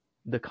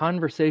the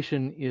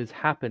conversation is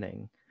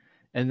happening.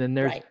 And then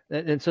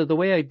and so the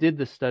way I did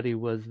the study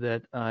was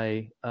that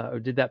or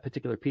did that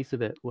particular piece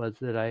of it, was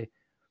that I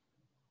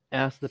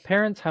asked the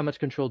parents, how much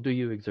control do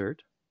you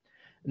exert?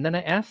 And then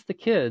I asked the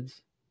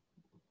kids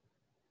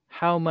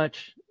how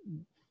much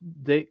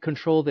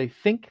control they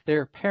think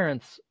their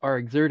parents are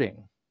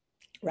exerting.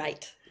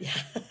 Right.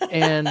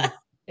 Yeah.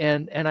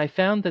 and I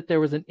found that there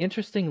was an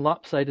interesting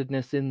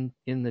lopsidedness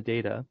in the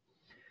data,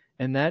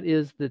 and that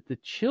is that the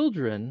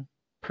children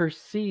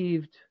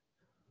perceived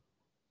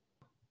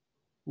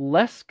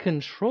less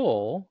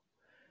control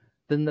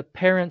than the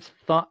parents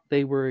thought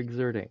they were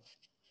exerting,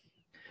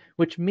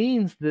 which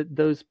means that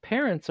those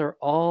parents are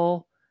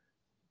all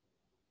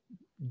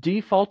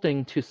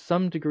defaulting to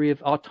some degree of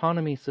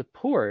autonomy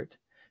support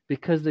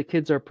because the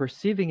kids are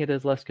perceiving it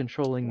as less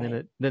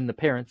controlling than the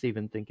parents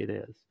even think it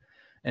is.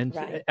 And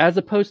as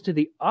opposed to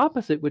the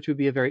opposite, which would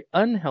be a very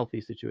unhealthy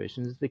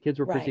situation, is the kids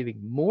were perceiving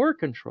more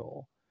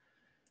control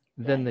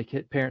than the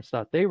parents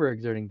thought they were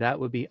exerting. That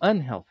would be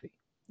unhealthy.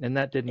 And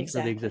that didn't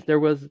really exist. There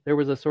was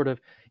a sort of,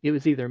 it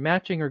was either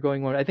matching or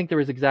going on. I think there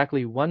was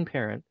exactly one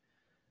parent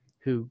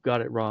who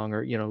got it wrong,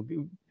 or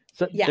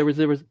there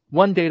was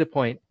one data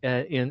point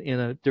in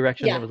a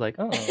direction that was like,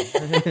 oh,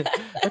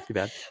 that's too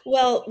bad.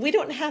 Well, we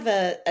don't have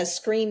a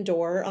screen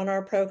door on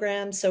our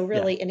program, so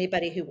really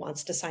anybody who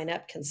wants to sign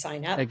up can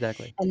sign up.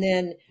 Exactly. And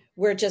then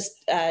we're just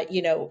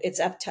it's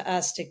up to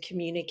us to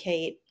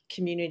communicate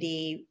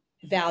community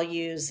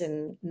values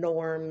and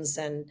norms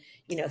and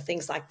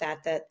things like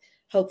that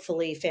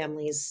hopefully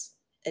families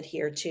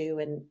adhere to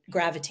and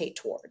gravitate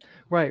toward.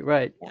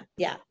 Right.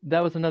 Yeah.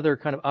 That was another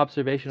kind of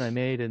observation I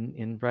made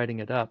in writing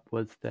it up,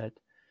 was that,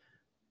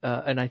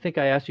 and I think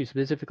I asked you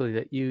specifically,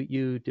 that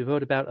you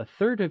devote about a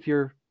third of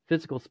your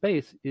physical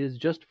space is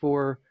just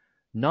for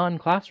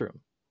non-classroom,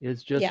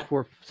 is just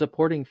for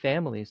supporting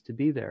families to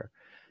be there.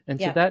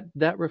 And so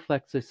that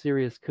reflects a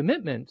serious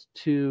commitment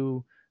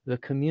to the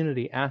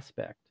community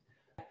aspect.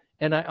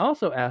 And I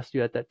also asked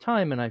you at that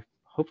time, and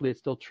hopefully it's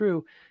still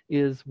true,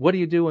 is what do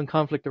you do when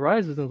conflict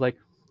arises? And it's like,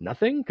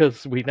 nothing,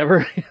 because we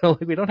never,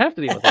 we don't have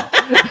to deal with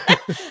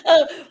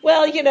that.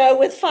 Well,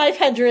 with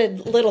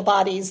 500 little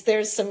bodies,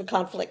 there's some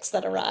conflicts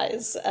that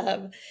arise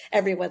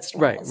every once in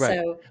a while. Right.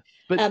 So,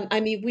 but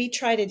we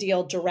try to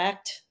deal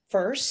direct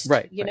first,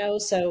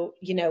 so,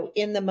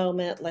 in the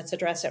moment, let's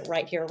address it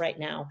right here, right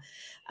now.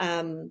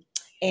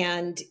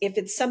 And if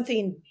it's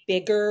something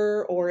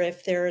bigger, or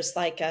if there's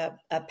like a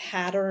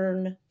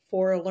pattern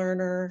for a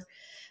learner,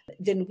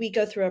 then we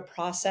go through a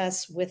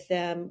process with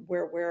them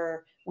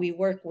where we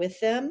work with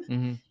them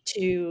Mm-hmm.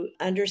 to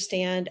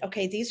understand,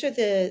 okay, these are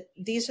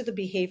the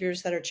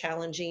behaviors that are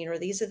challenging, or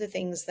these are the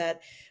things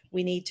that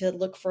we need to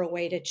look for a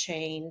way to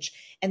change.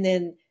 And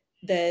then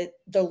the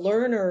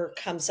learner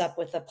comes up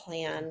with a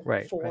plan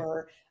Right.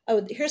 for,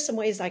 here's some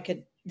things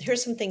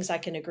I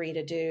can agree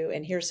to do,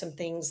 and here's some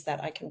things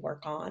that I can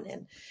work on.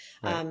 And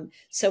Right.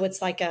 so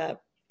it's an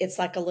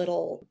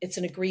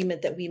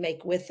agreement that we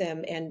make with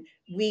them, and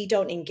we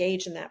don't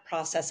engage in that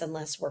process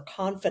unless we're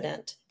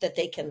confident that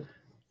they can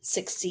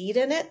succeed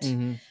in it.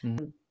 Mm-hmm.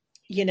 Mm-hmm.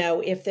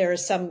 If there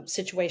is some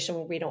situation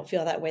where we don't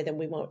feel that way, then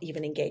we won't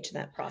even engage in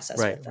that process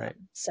with them. Right.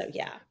 So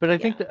yeah. But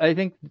I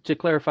think to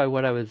clarify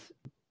what I was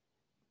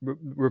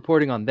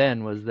reporting on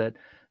then was that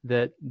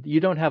you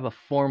don't have a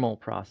formal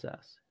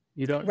process.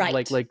 You don't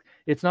like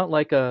it's not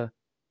like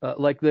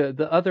like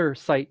the other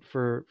site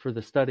for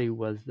the study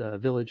was the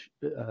Village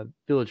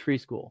Free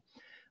School,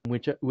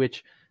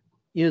 which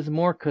is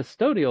more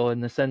custodial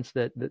in the sense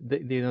that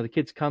the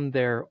kids come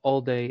there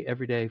all day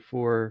every day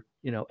for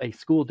a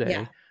school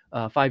day,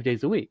 5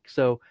 days a week.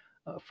 So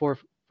for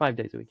 5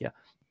 days a week, yeah.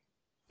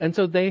 And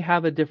so they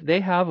have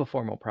a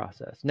formal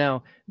process.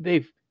 Now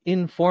they've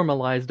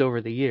informalized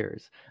over the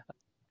years,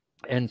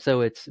 and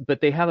so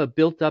but they have a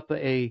built up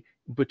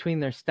between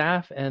their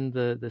staff and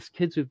the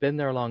kids who've been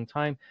there a long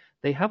time.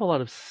 They have a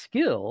lot of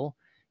skill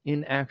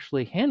in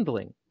actually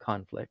handling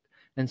conflict,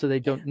 and so they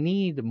don't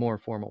need more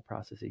formal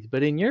processes.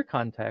 But in your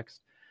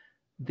context,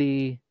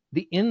 the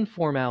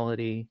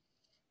informality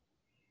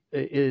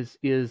is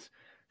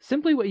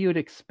simply what you would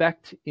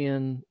expect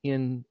in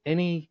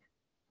any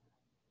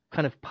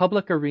kind of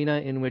public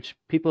arena in which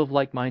people of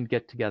like mind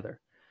get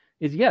together.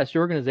 Is yes,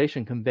 your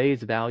organization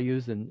conveys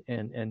values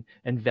and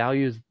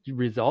values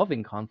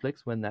resolving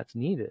conflicts when that's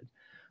needed,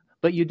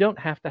 but you don't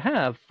have to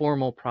have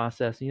formal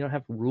process. You don't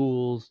have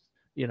rules,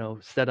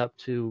 set up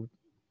to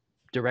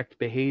direct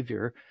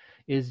behavior.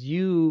 Is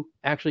you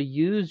actually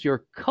use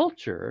your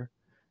culture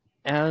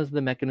as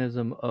the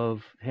mechanism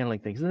of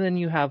handling things, and then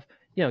you have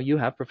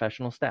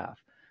professional staff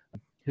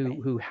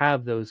who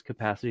have those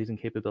capacities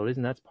and capabilities,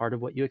 and that's part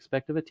of what you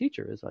expect of a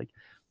teacher. Is like,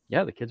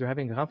 yeah, the kids are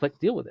having a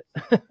conflict, deal with it.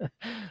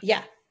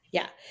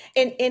 Yeah.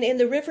 And in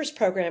the Rivers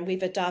program,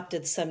 we've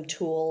adopted some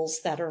tools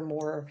that are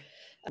more,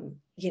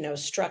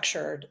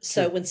 structured.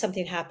 So when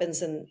something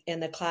happens in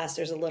the class,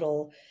 there's a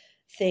little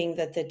thing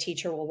that the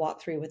teacher will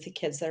walk through with the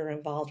kids that are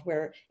involved,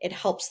 where it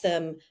helps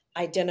them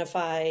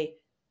identify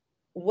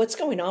what's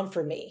going on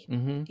for me,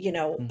 and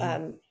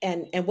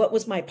what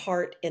was my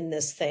part in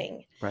this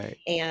thing. Right.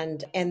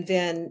 And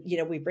then,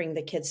 we bring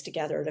the kids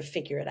together to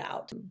figure it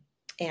out.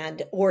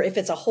 Or if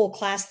it's a whole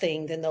class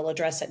thing, then they'll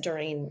address it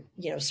during,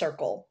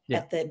 circle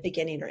at the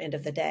beginning or end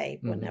of the day,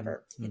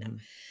 whenever,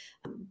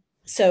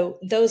 so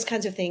those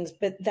kinds of things.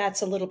 But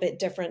that's a little bit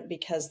different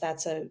because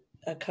that's a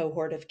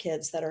cohort of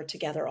kids that are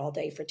together all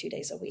day for 2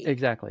 days a week.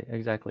 Exactly.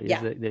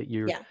 Yeah. That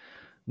you're,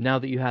 now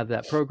that you have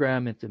that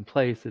program, it's in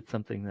place. It's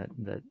something that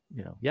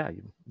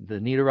the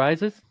need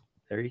arises.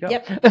 There you go.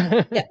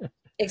 Yep.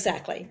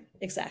 Exactly.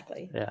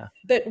 Yeah.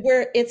 But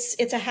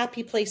it's a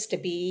happy place to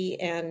be.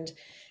 And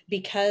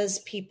because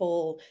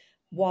people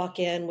walk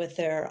in with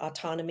their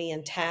autonomy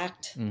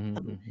intact,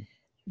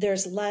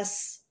 there's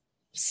less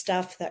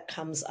stuff that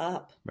comes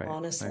up,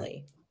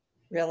 honestly.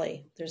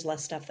 Really, there's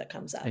less stuff that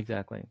comes up.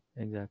 Exactly.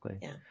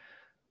 Yeah.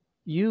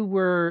 You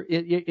were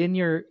in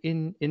your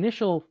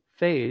initial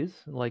phase,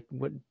 like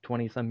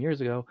 20 some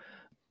years ago,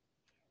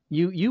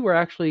 you were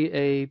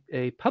actually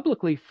a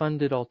publicly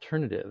funded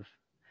alternative,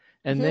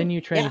 and then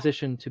you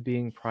transitioned to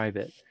being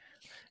private.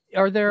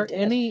 Are there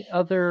any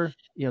other,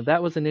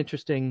 that was an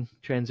interesting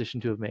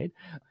transition to have made.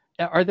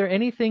 Are there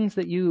any things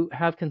that you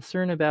have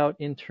concern about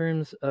in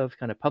terms of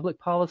kind of public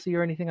policy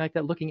or anything like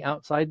that, looking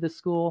outside the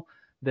school,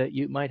 that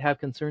you might have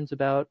concerns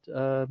about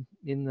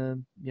in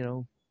the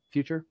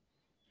future?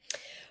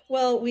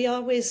 Well, we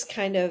always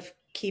kind of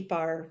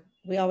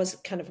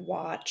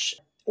watch.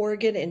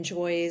 Oregon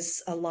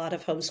enjoys a lot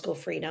of homeschool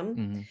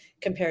freedom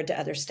compared to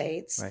other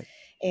states. Right.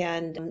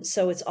 And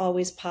so it's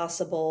always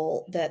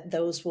possible that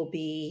those will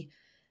be,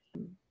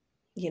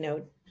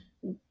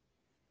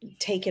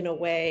 taken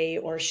away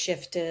or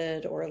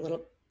shifted or a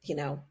little,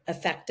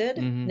 affected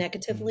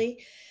negatively.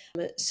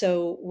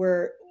 So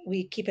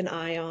we keep an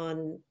eye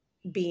on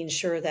being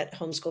sure that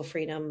homeschool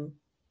freedom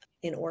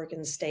in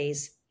Oregon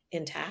stays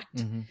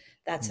intact.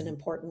 That's an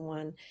important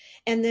one.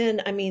 And then,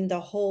 the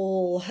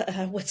whole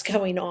what's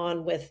going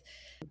on with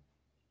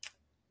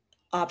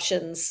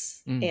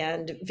options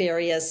and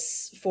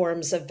various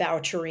forms of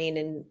vouchering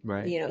and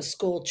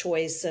school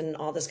choice and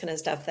all this kind of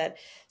stuff that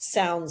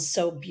sounds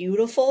so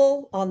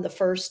beautiful on the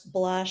first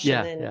blush,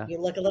 and then you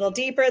look a little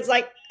deeper, it's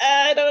like,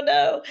 I don't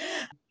know,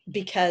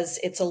 because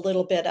it's a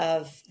little bit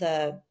of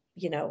the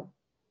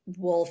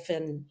wolf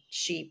in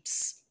sheep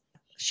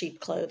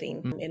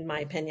clothing, in my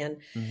opinion.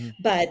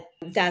 But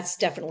that's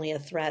definitely a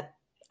threat,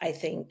 I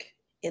think,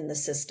 in the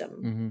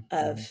system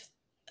of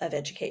of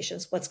education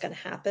is what's going to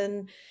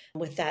happen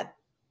with that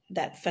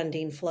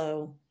funding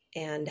flow,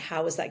 and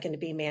how is that going to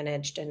be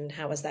managed, and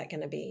how is that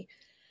going to be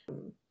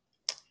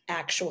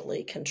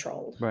actually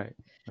controlled. Right.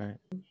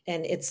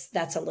 And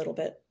that's a little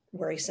bit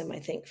worrisome, I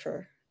think,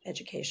 for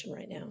education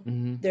right now.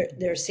 Mm-hmm.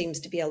 There seems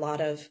to be a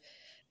lot of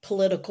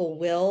political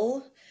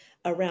will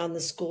around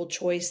the school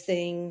choice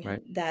thing,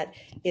 Right. that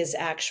is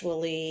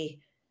actually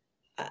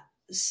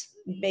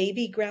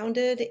maybe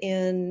grounded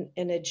in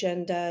an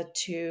agenda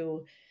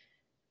to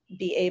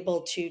be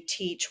able to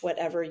teach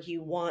whatever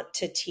you want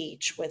to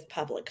teach with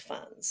public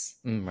funds,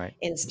 Right.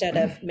 instead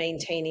of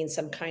maintaining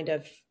some kind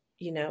of,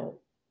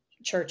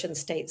 church and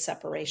state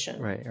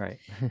separation. Right.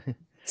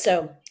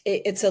 So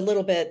it's a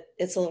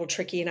little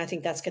tricky, and I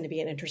think that's going to be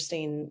an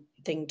interesting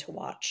thing to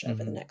watch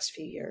over the next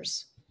few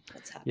years.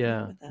 What's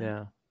happening with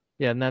that?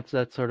 Yeah, and that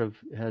sort of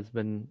has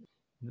been,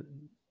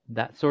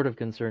 that sort of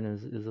concern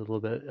is a little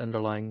bit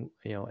underlying,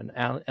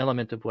 an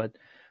element of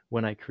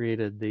when I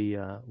created the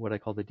what I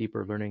call the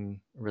deeper learning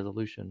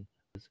resolution,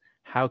 is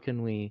how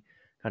can we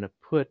kind of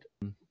put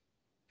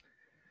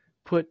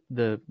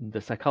the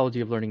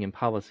psychology of learning in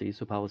policy,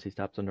 so policy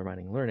stops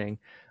undermining learning.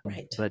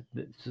 Right. But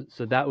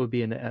so that would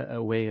be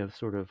a way of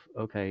sort of,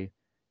 okay,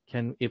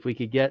 if we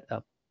could get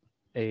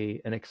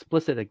an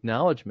explicit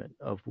acknowledgement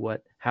of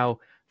how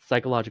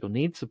psychological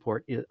needs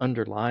support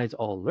underlies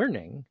all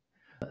learning,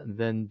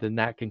 then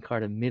that can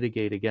kind of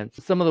mitigate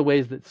against some of the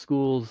ways that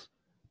schools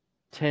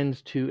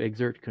tend to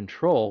exert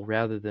control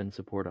rather than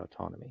support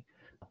autonomy.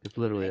 If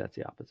literally that's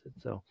the opposite.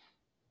 So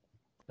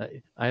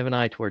I have an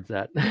eye towards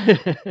that.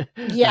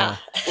 Yeah.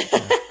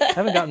 I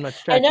haven't gotten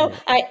much traction.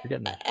 I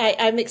know.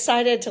 I'm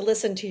excited to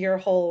listen to your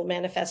whole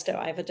manifesto.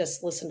 I've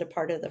just listened to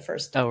part of the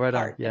first part. Oh, right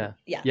on. Yeah.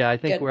 Yeah. Yeah, I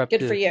think we're up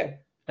to for you.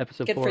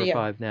 Episode Good 4 for or you.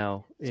 5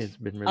 now has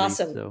been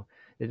released. Awesome. So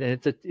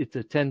it's a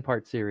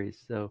 10-part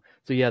series. So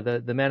yeah,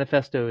 the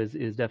manifesto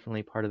is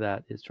definitely part of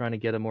that, is trying to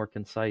get a more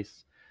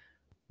concise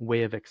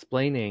way of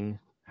explaining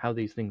how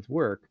these things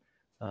work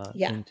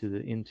into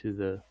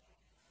the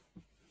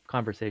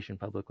conversation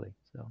publicly.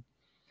 So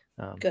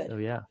good. So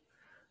yeah,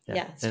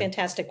 it's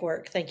fantastic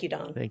work. Thank you,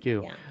 Don. Thank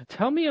you. Yeah.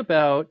 Tell me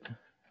about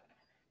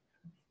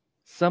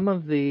some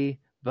of the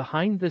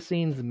behind the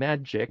scenes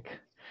magic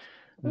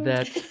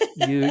that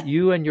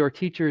you and your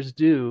teachers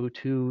do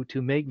to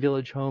make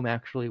Village Home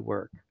actually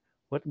work.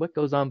 What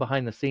goes on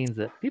behind the scenes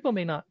that people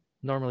may not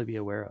normally be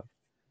aware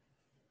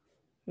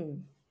of?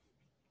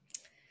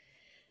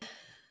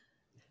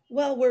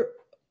 Well,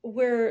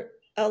 we're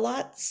a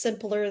lot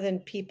simpler than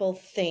people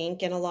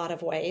think in a lot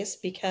of ways,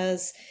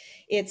 because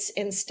it's,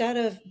 instead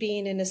of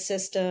being in a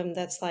system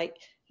that's like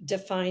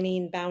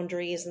defining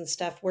boundaries and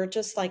stuff, we're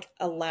just like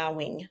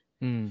allowing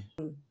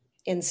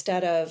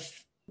instead of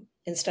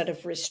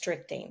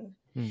restricting.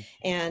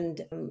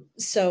 And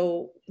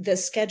so the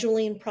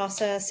scheduling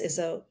process is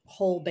a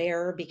whole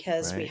bear,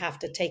 because we have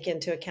to take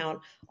into account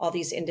all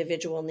these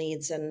individual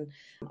needs and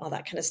all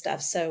that kind of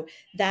stuff. So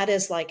that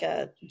is like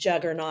a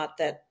juggernaut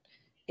that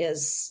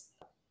is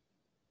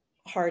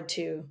hard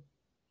to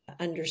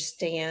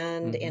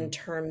understand in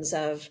terms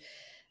of,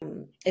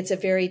 it's a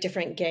very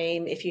different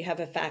game if you have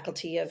a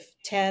faculty of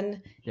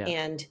 10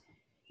 and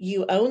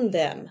you own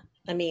them.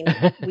 I mean,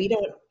 we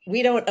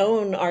don't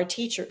own our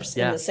teachers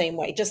in the same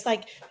way, just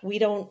like we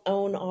don't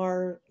own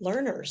our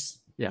learners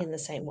in the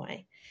same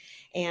way.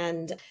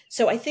 And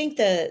so I think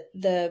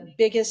the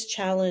biggest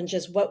challenge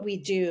is what we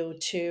do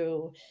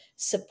to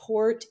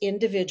support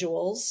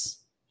individuals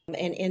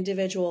and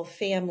individual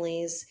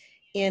families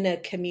in a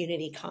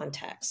community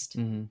context.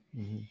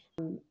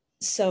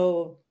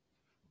 So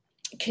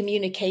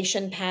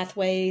communication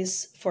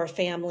pathways for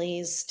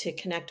families to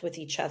connect with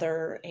each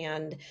other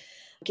and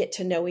get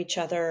to know each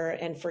other,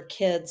 and for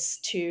kids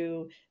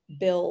to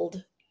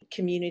build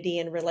community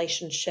and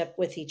relationship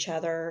with each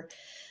other.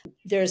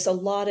 There's a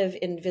lot of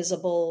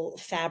invisible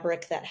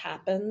fabric that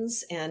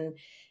happens, and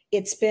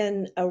it's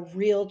been a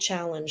real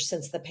challenge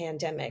since the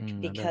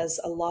pandemic, because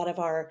a lot of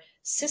our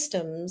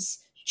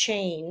systems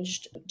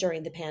changed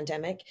during the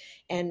pandemic,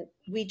 and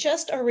we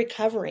just are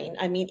recovering.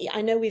 I mean,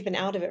 I know we've been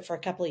out of it for a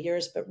couple of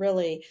years, but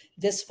really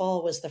this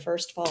fall was the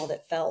first fall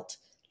that felt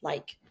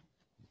like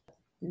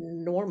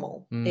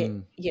normal,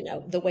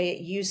 the way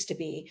it used to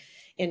be,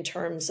 in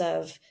terms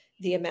of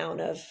the amount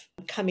of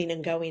coming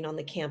and going on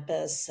the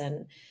campus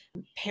and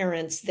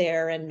parents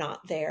there and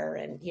not there,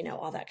 and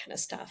all that kind of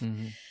stuff.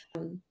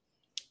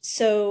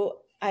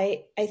 So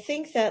I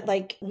think that,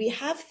 like, we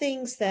have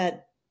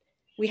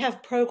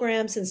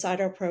programs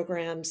inside our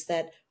programs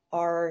that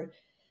are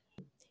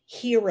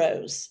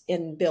heroes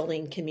in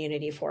building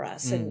community for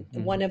us. And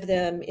one of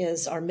them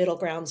is our Middle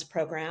Grounds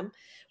program,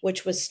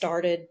 which was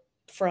started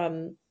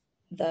from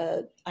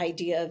the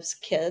idea of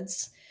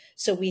kids.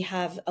 So we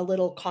have a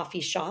little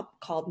coffee shop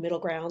called Middle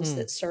Grounds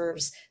that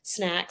serves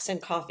snacks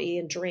and coffee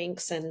and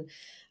drinks, and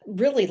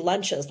really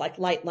lunches, like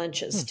light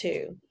lunches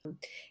too.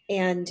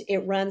 And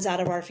it runs out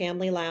of our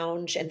family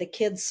lounge, and the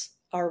kids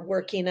are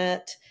working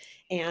it,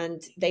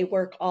 and they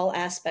work all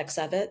aspects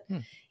of it.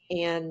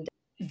 And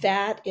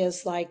that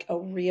is like a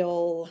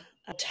real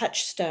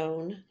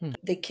touchstone.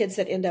 The kids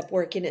that end up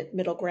working at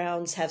middle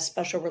grounds have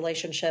special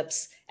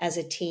relationships as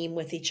a team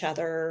with each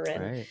other.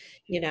 And, Right.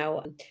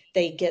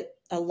 they get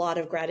a lot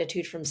of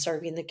gratitude from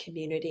serving the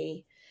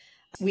community.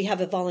 We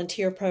have a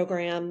volunteer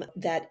program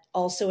that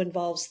also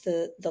involves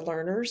the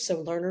learners.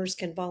 So learners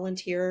can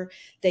volunteer.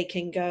 They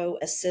can go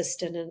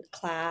assist in a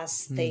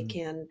class. They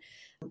can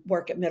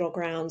work at middle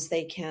grounds.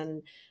 They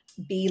can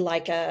be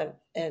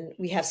and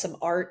we have some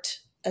art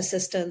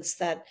assistants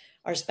that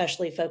are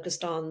specially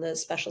focused on the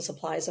special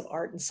supplies of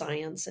art and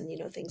science and,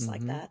 things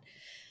like that.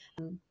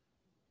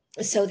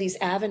 So these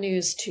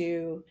avenues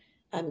to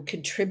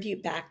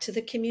contribute back to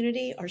the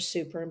community are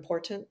super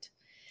important.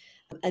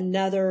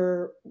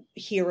 Another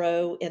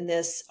hero in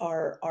this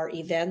are our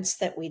events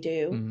that we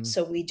do.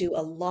 So we do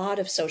a lot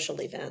of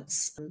social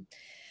events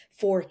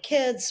for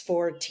kids,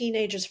 for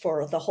teenagers,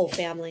 for the whole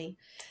family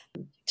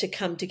to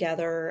come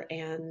together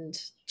and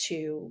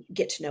to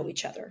get to know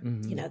each other.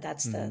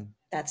 That's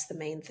the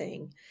main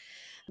thing.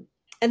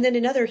 And then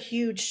another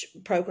huge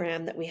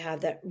program that we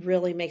have that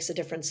really makes a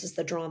difference is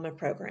the drama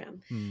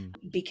program,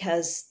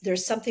 because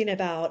there's something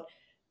about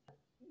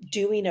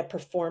doing a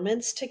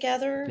performance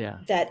together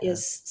that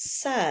is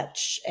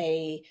such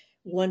a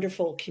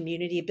wonderful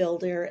community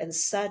builder and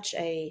such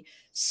a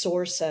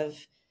source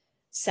of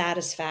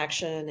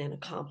satisfaction and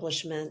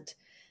accomplishment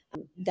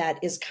that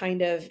is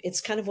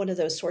it's kind of one of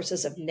those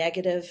sources of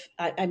negative,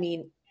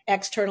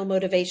 external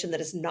motivation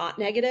that is not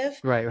negative,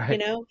 Right.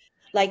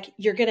 Like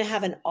you're going to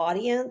have an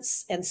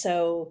audience. And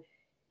so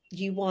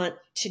you want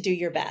to do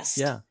your best.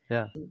 Yeah.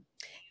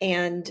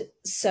 And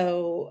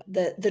so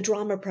the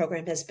drama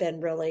program has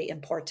been really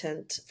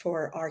important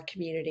for our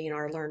community and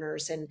our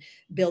learners and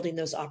building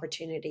those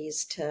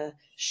opportunities to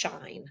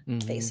shine,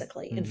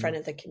 basically, in front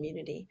of the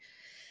community.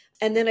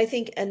 And then I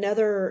think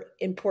another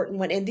important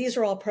one, and these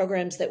are all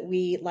programs that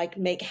we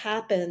make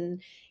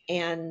happen,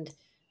 and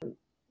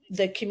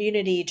the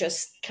community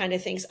just kind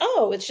of thinks,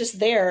 oh, it's just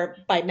there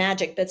by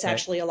magic, but it's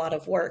actually a lot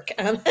of work.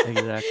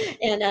 Exactly.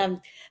 And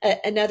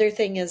another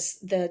thing is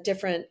the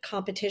different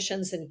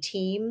competitions and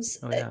teams.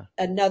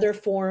 Another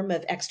form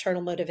of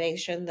external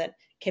motivation that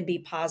can be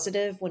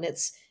positive when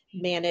it's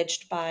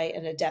managed by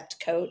an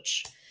adept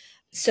coach.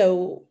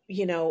 So,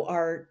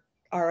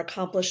 our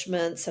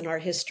accomplishments and our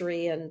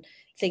history and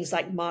things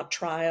like mock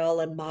trial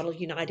and Model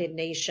United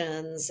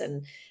Nations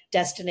and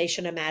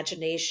Destination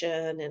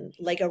Imagination and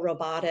Lego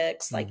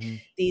Robotics,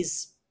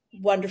 these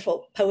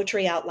wonderful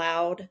Poetry Out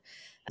Loud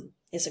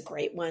is a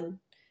great one.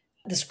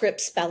 The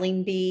Script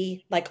Spelling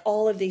Bee,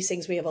 all of these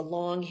things, we have a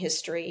long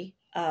history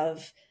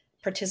of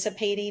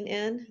participating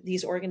in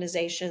these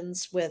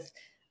organizations with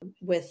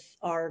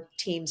our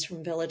teams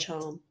from Village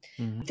Home.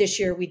 This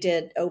year we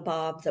did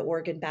OBOB, the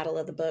Oregon Battle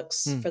of the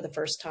Books, for the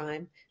first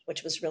time,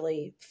 which was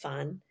really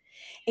fun.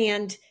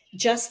 And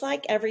just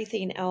like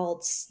everything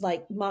else,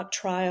 like mock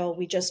trial,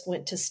 we just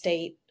went to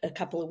state a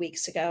couple of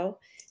weeks ago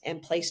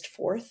and placed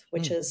fourth,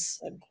 which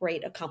is a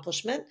great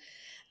accomplishment.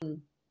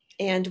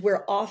 And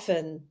we're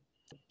often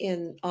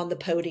on the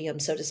podium,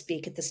 so to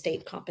speak, at the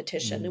state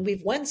competition. And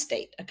we've won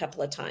state a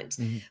couple of times.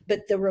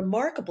 But the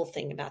remarkable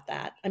thing about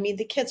that,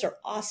 the kids are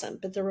awesome,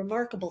 but the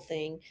remarkable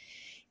thing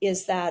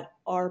is that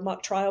our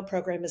mock trial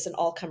program is an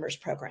all-comers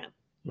program.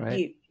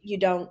 Right. You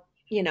don't,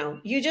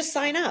 you just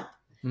sign up.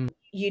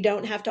 You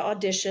don't have to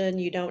audition.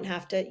 You don't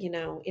have to,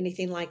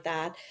 anything like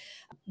that.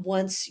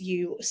 Once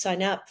you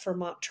sign up for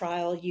mock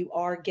trial, you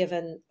are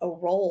given a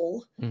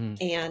role,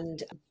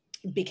 and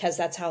because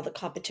that's how the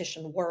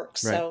competition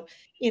works. Right.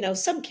 So,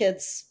 some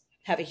kids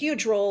have a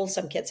huge role,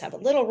 some kids have a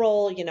little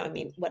role,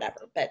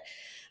 whatever.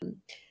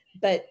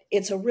 But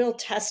it's a real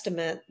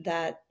testament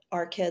that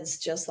our kids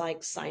just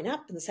sign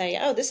up and say,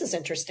 oh, this is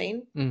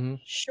interesting.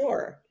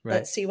 Sure. Right.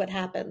 Let's see what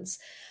happens.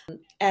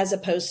 As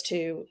opposed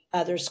to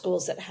other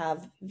schools that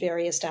have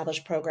very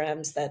established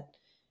programs that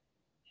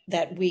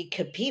we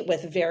compete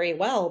with very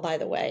well, by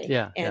the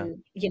way.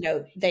 And,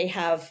 they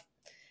have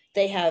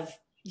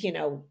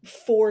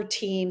 4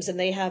 teams, and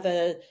they have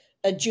a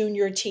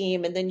junior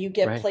team, and then you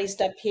get placed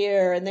up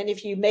here. And then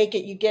if you make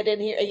it, you get in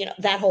here,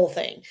 that whole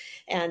thing.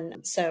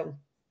 And so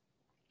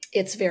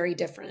it's very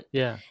different.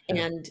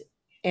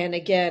 And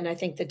again, I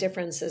think the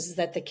difference is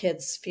that the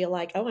kids feel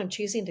like, oh, I'm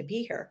choosing to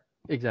be here.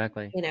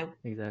 Exactly.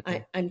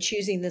 Exactly. I'm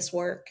choosing this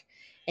work,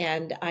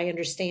 and I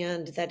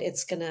understand that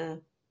it's going to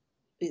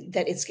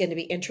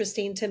be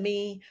interesting to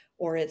me,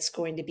 or it's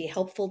going to be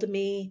helpful to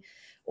me,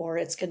 or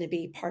it's going to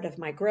be part of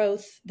my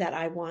growth that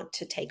I want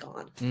to take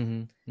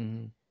on.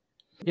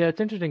 Yeah,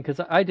 it's interesting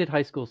because I did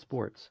high school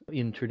sports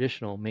in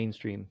traditional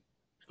mainstream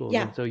schools.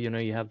 And so,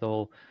 you have the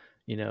whole,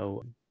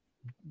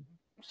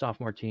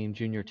 sophomore team,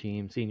 junior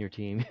team, senior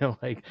team,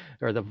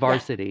 or the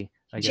varsity,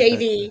 I guess.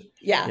 JV.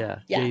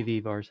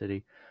 JV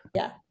varsity.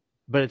 Yeah.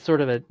 But it's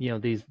sort of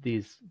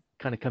these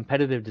kind of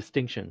competitive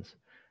distinctions.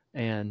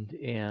 And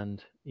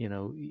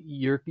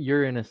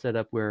you're in a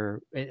setup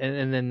where,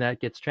 and then that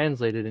gets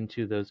translated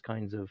into those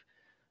kinds of,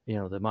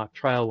 the mock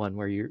trial one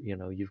where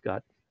you've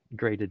got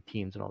graded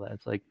teams and all that.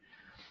 It's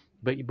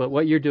but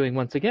what you're doing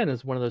once again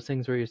is one of those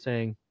things where you're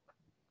saying,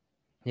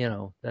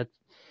 that's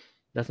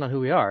that's not who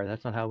we are.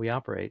 That's not how we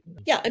operate.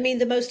 Yeah, I mean,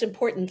 the most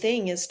important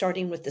thing is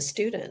starting with the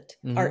student.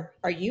 Mm-hmm.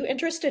 Are you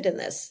interested in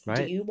this? Do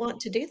Right. you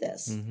want to do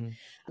this? Mm-hmm.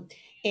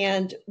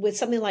 And with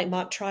something like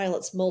mock trial,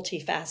 it's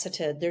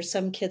multifaceted. There's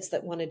some kids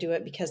that want to do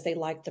it because they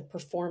like the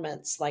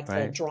performance, like the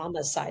Right.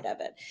 drama side of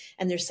it.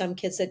 And there's some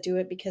kids that do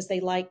it because they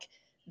like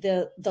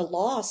the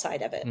law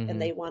side of it, Mm-hmm.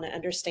 and they want to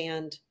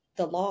understand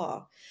the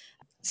law.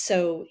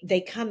 So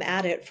they come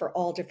at it for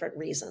all different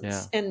reasons.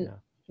 Yeah. And, Yeah.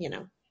 you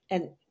know,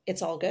 and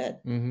it's all good.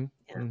 Mm-hmm.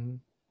 Yeah. Mm-hmm.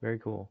 Very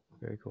cool.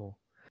 Very cool.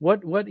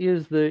 What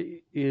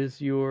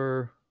is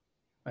your,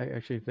 I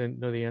actually didn't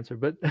know the answer,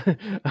 but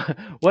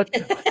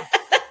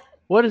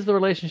what is the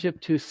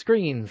relationship to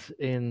screens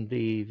in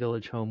the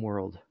Village Home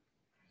world?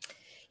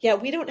 Yeah,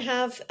 we don't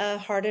have a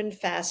hard and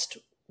fast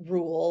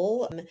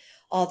rule,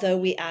 although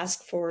we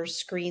ask for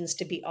screens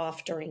to be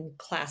off during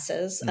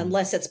classes,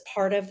 unless it's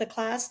part of the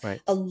class.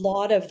 Right. A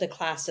lot of the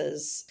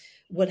classes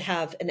would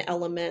have an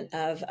element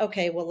of,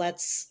 okay, well,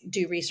 let's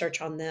do research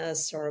on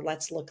this, or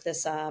let's look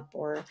this up,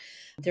 or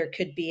there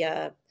could be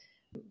a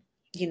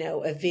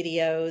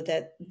video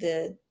that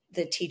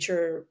the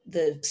teacher,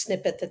 the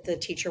snippet that the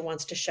teacher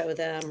wants to show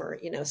them, or,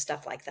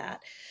 stuff like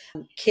that.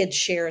 Kids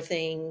share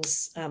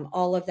things.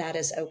 All of that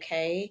is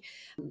okay.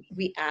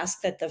 We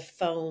ask that the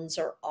phones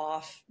are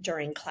off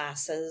during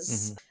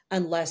classes,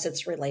 unless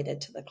it's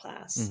related to the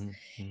class.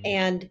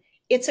 And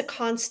it's a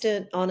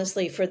constant,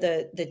 honestly, for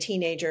the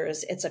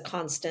teenagers, it's a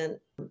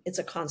constant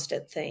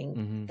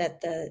thing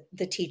that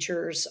the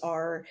teachers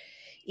are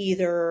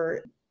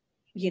either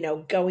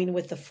going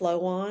with the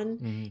flow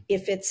on.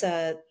 If it's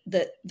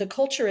the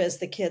culture is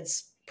the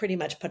kids pretty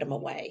much put them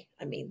away.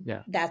 I mean,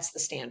 that's the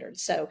standard.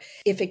 So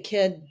if a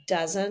kid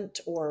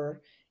doesn't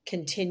or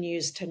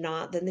continues to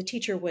not, then the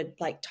teacher would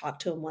talk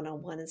to him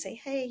one-on-one and say,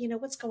 hey,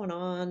 what's going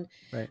on?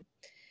 Right.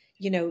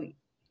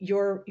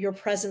 Your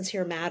presence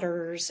here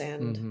matters.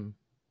 And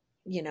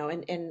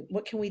and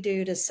what can we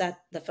do to set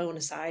the phone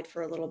aside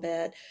for a little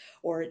bit?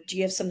 Or do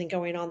you have something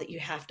going on that you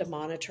have to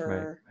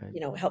monitor?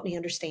 Right. Help me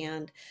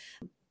understand.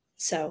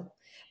 So,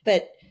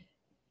 but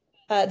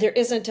there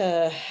isn't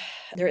a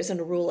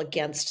rule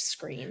against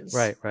screens.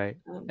 Right.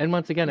 And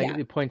once again,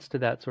 it points to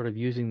that sort of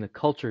using the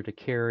culture to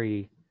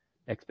carry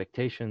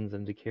expectations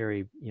and to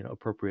carry,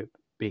 appropriate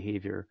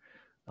behavior.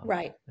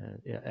 Right.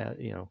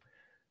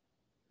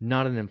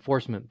 Not an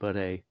enforcement, but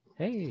a,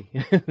 hey,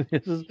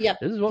 this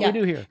is what we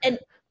do here. And,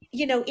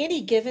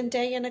 any given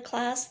day in a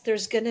class,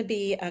 there's going to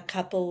be a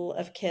couple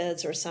of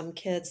kids or some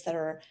kids that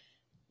are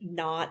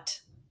not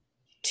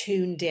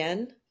tuned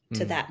in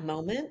to that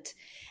moment,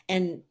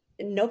 and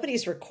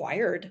nobody's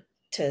required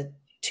to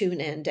tune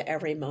in to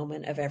every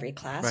moment of every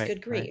class. Right,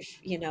 Good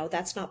grief.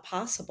 That's not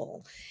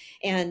possible.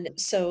 And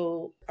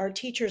so our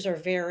teachers are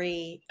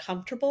very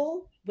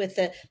comfortable with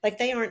it. Like,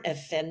 they aren't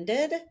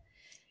offended.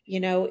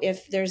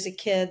 If there's a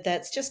kid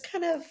that's just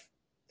kind of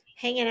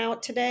hanging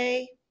out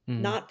today,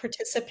 not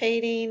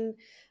participating,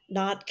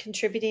 not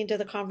contributing to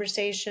the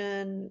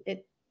conversation,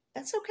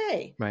 that's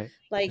okay. Right.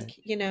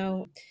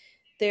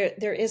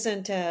 There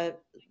isn't a,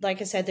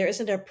 like I said, there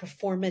isn't a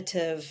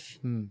performative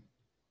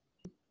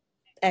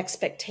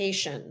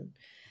expectation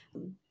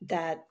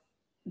that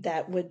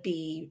would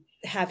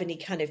have any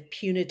kind of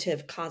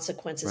punitive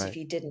consequences if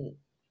you didn't,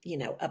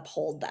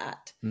 uphold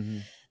that.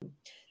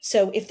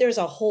 So if there's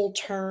a whole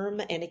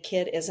term and a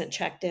kid isn't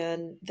checked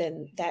in,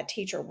 then that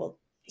teacher will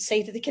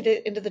say to the kid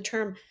at the end of the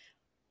term,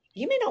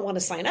 you may not want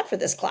to sign up for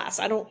this class.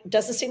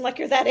 Doesn't seem like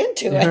you're that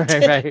into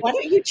it. Right. Why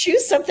don't you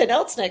choose something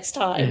else next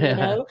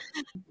time?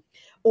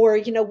 Or,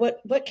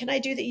 what can I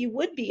do that you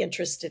would be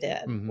interested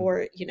in?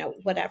 Or,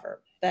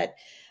 whatever. But,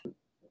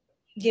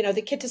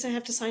 the kid doesn't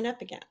have to sign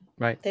up again.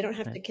 Right. They don't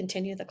have to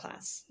continue the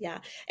class. Yeah.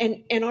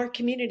 And our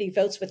community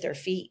votes with their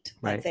feet.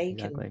 Right.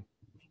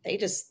 They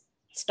just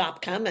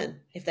stop coming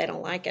if they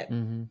don't like it.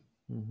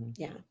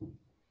 Yeah.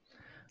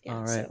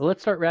 All right. Well,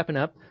 let's start wrapping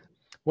up.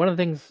 One of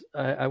the things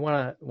I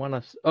want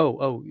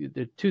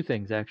to, two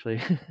things actually.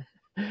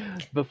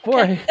 Before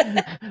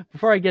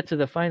I get to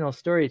the final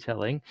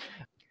storytelling,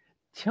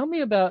 tell me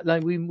about,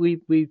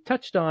 we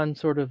touched on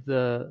sort of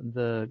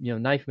the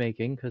knife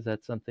making, because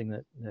that's something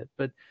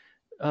but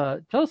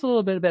tell us a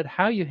little bit about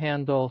how you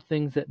handle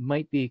things that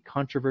might be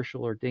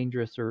controversial or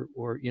dangerous,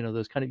 or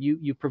those kind of,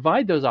 you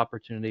provide those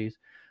opportunities,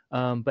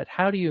 but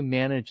how do you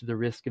manage the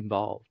risk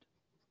involved?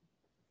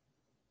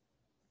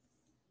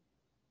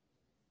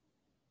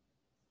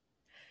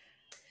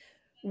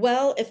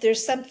 Well, if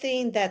there's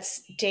something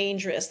that's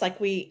dangerous, like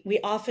we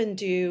often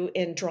do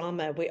in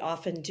drama, we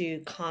often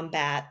do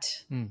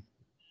combat,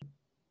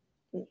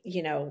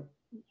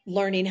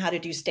 learning how to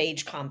do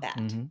stage combat.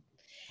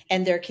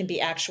 And there can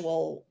be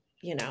actual,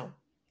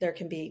 there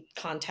can be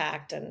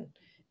contact and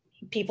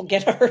people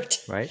get hurt.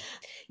 Right.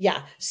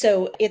 Yeah.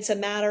 So it's a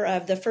matter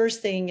of, the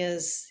first thing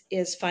is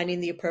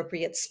finding the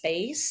appropriate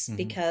space,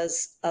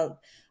 because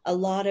a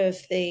lot of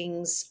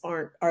things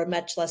are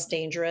much less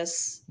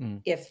dangerous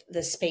if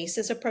the space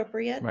is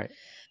appropriate. Right.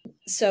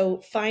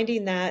 So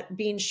finding that,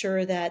 being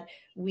sure that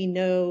we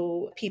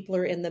know people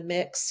are in the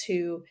mix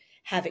who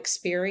have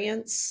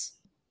experience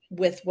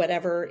with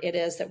whatever it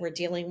is that we're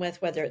dealing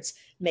with, whether it's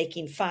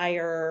making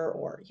fire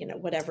or,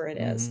 whatever it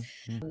is.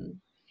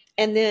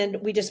 And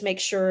then we just make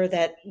sure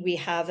that we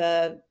have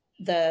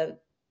the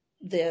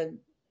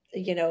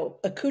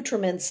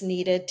accoutrements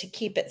needed to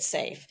keep it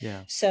safe.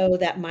 Yeah. So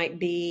that might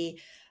be,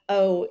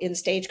 in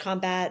stage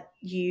combat,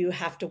 you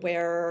have to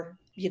wear,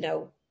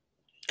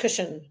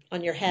 cushion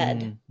on your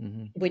head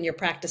when you're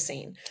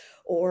practicing,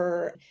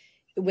 or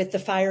with the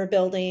fire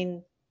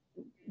building,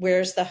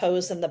 where's the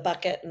hose and the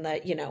bucket and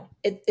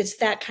it's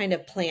that kind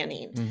of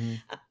planning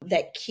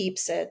that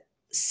keeps it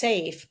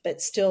safe,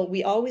 but still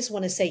we always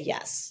want to say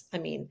yes. I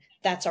mean,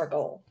 that's our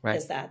goal,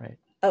 is that,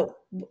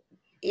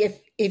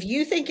 if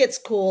you think it's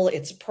cool,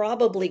 it's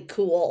probably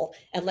cool,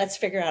 and let's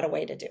figure out a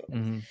way to do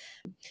it.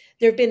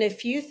 There have been a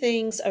few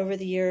things over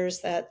the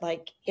years that,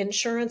 like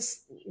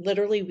insurance,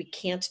 literally we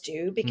can't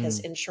do because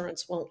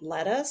insurance won't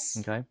let us,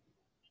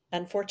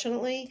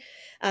 unfortunately.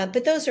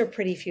 But those are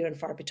pretty few and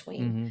far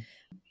between.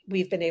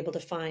 We've been able to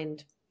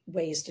find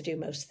ways to do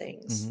most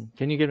things.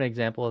 Can you give an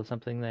example of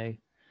something they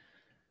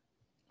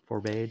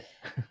forbade?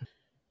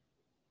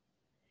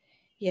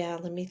 Yeah,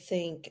 let me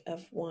think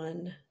of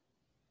one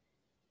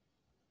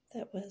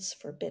that was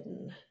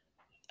forbidden.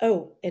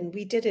 Oh, and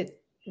we did it.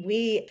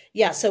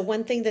 So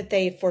one thing that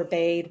they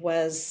forbade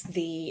was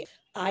the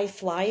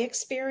iFly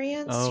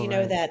experience,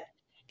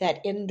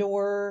 that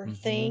indoor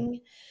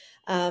thing.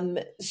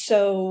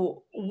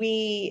 So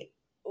we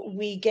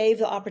gave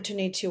the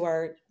opportunity to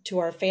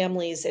our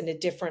families in a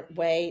different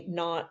way,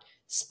 not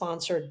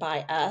sponsored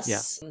by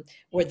us,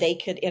 where they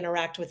could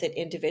interact with it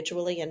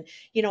individually. And,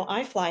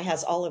 iFly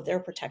has all of their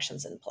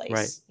protections in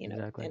place,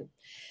 exactly. And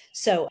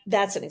so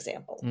that's an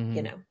example,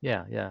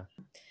 Yeah.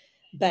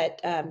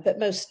 But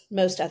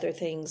most other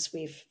things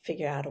we've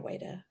figured out a way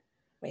to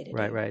do.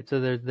 Right. So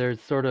there's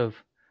sort of,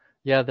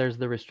 there's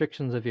the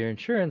restrictions of your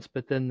insurance,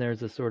 but then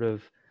there's a sort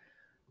of,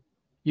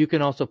 you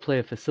can also play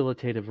a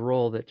facilitative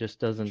role that just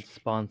doesn't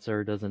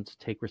sponsor, doesn't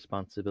take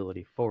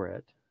responsibility for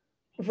it.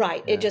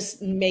 Right. Yeah. It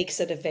just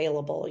makes it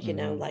available,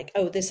 like,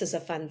 this is a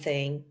fun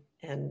thing.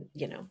 And,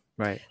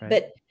 Right.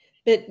 But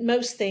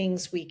most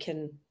things we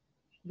can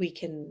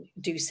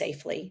do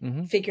safely,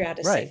 figure out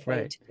a safe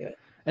way to do it.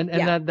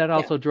 And that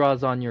also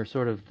draws on your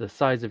sort of the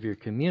size of your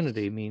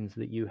community, means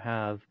that you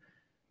have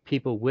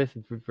people with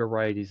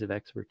varieties of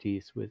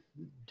expertise, with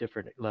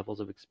different levels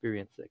of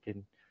experience that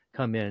can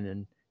come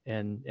in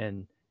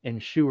and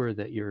ensure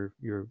that you're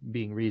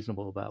being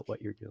reasonable about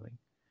what you're doing.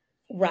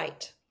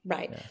 Right.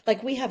 Yeah.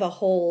 Like we have a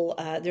whole,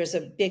 there's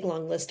a big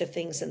long list of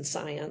things in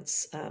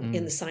science,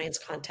 in the science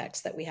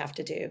context that we have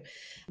to do,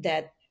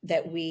 that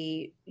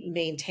we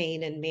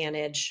maintain and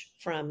manage,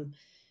 from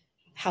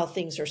how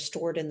things are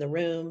stored in the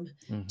room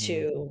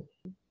to,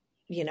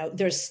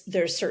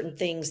 there's certain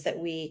things that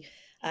we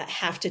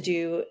have to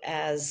do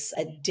as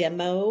a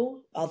demo,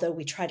 although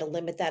we try to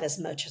limit that as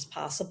much as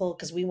possible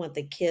because we want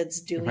the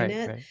kids doing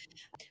it. Right.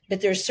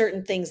 But there's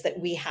certain things that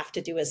we have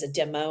to do as a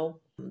demo.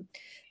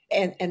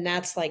 And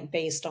that's like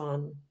based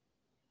on,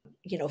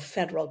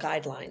 federal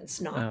guidelines,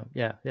 not.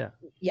 Yeah.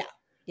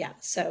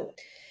 So,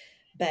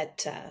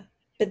 but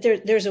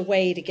there's a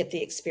way to get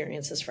the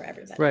experiences for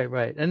everybody.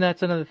 Right. And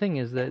that's another thing,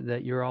 is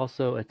that you're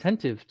also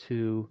attentive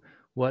to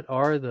what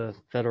are the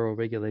federal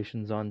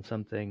regulations on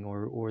something,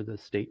 or the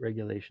state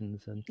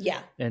regulations,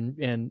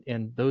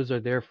 and those are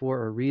there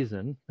for a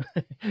reason.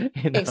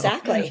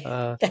 Exactly.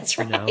 That's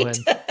right. And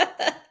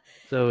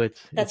so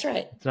that's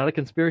right. It's not a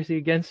conspiracy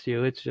against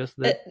you. It's just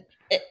that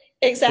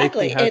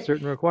exactly safety has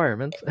certain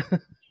requirements.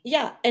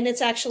 Yeah, and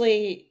it's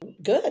actually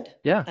good.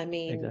 Yeah, I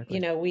mean,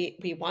 exactly.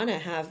 We want to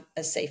have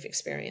a safe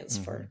experience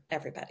for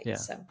everybody. Yeah.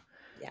 So,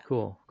 yeah.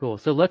 Cool.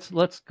 So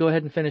let's go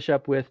ahead and finish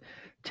up with,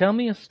 tell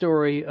me a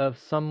story of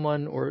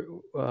someone or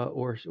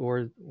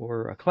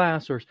a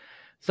class or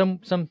some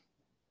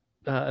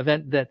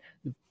event that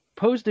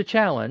posed a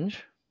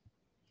challenge,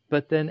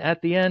 but then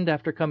at the end,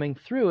 after coming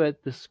through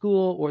it, the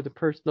school or the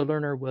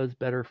learner was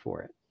better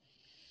for it.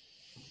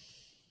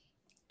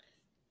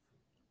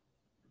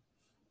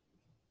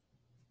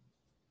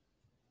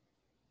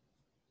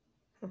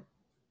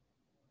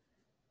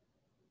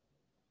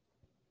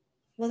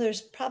 Well,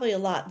 there's probably a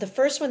lot. The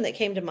first one that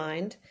came to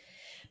mind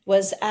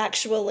was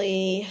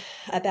actually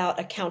about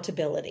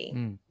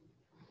accountability.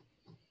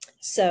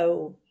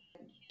 So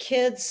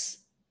kids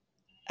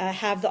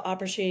have the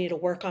opportunity to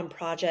work on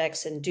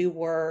projects and do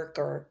work,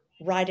 or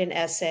write an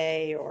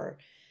essay, or,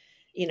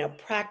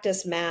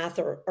 practice math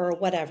or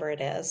whatever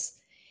it is.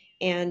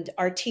 And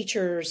our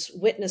teachers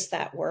witness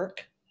that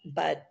work.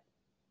 But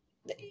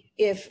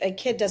if a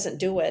kid doesn't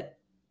do it,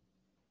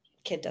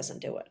 kid doesn't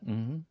do it.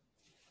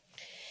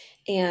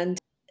 And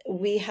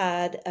we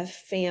had a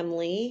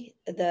family,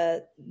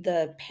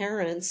 the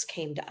parents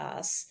came to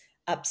us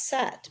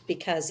upset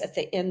because at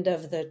the end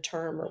of the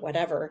term or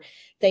whatever,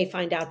 they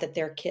find out that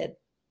their kid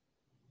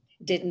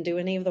didn't do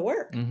any of the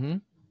work,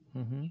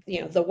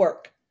 the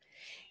work.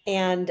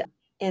 And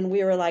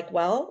we were like,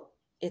 well,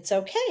 it's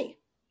okay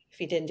if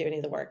he didn't do any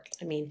of the work.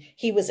 I mean,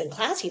 he was in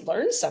class, he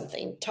learned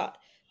something,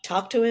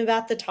 talk to him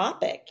about the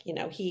topic.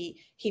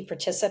 He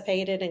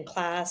participated in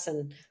class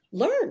and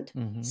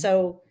learned.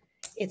 So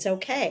it's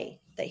okay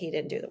that he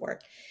didn't do the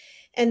work.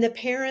 And the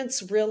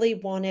parents really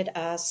wanted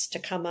us to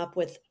come up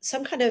with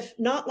some kind of,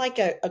 not like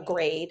a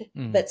grade,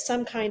 but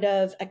some kind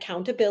of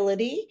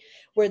accountability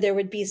where there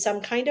would be some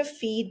kind of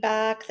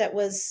feedback that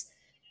was,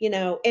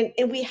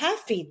 and we have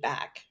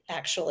feedback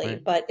actually,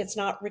 Right. but it's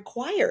not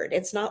required.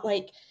 It's not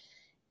like,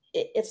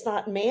 it's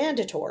not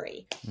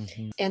mandatory.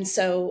 And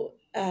so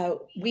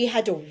we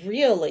had to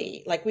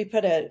really, we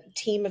put a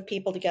team of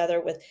people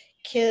together with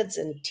kids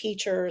and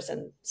teachers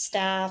and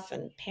staff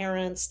and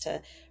parents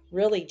to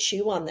really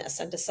chew on this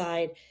and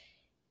decide,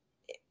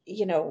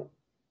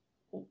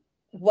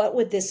 what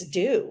would this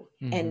do?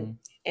 And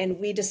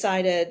we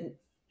decided,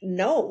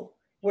 no,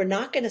 we're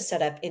not going to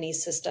set up any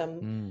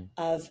system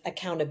of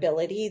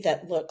accountability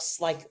that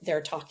looks like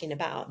they're talking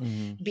about,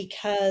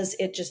 because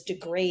it just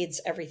degrades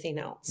everything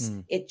else.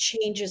 It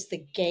changes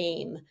the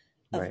game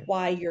of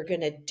why you're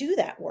going to do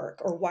that work,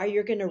 or why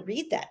you're going to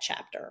read that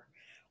chapter,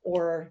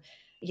 or,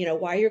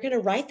 why you're going to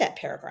write that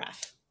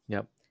paragraph.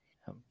 Yep.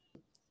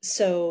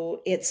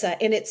 So it's,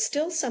 and it's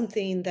still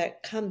something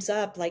that comes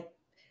up, like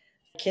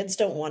kids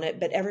don't want it,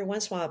 but every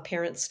once in a while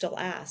parents still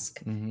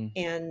ask,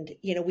 and,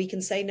 we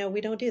can say, no,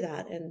 we don't do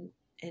that. And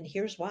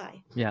here's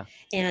why. Yeah.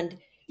 And,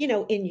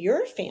 in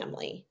your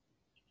family,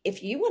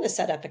 if you want to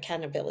set up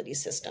accountability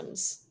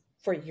systems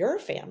for your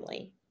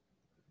family,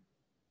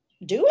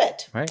 do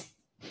it. Right.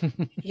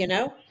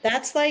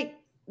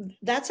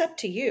 That's up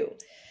to you,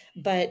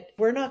 but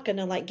we're not going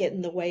to get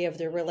in the way of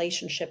the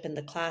relationship in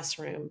the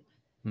classroom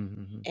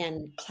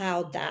and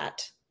cloud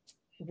that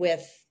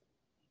with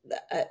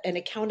an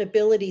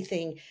accountability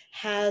thing.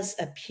 Has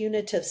a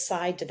punitive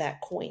side to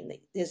that coin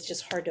that is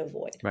just hard to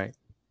avoid. Right.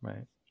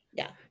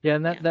 Yeah.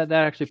 And that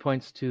actually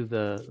points to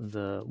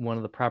the one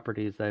of the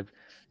properties I've,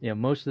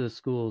 most of the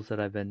schools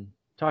that I've been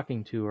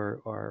talking to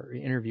or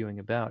interviewing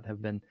about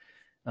have been,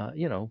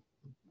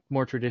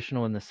 more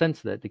traditional in the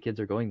sense that the kids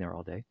are going there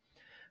all day.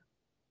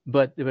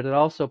 But it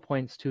also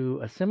points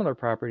to a similar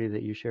property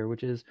that you share,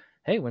 which is,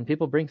 hey, when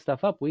people bring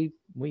stuff up, we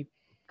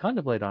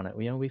contemplate on it.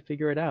 We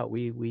figure it out.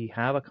 We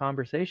have a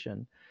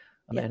conversation,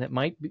 and it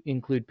might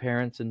include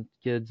parents and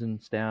kids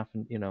and staff,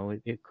 and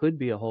it could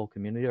be a whole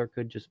community, or it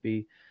could just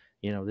be,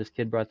 this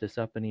kid brought this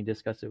up and he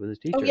discussed it with his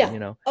teacher. Oh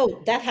yeah.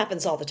 Oh, that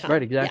happens all the time.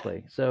 Right.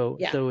 Exactly. So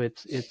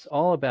it's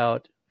all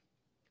about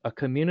a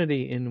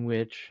community in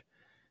which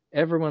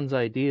everyone's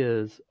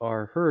ideas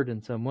are heard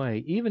in some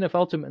way, even if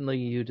ultimately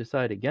you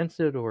decide against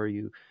it, or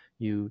you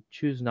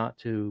choose not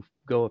to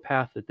go a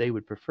path that they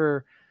would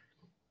prefer.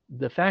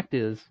 The fact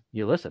is,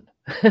 you listened.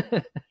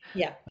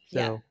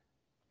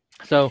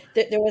 So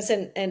there was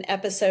an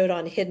episode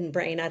on Hidden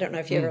Brain. I don't know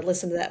if you ever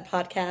listened to that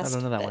podcast. I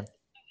don't know that one.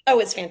 Oh,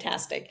 it's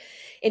fantastic.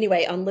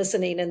 Anyway, on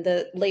listening, and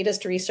the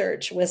latest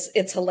research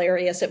it's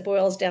hilarious. It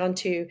boils down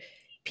to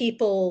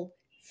people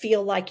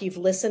feel like you've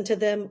listened to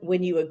them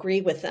when you agree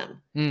with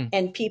them.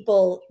 And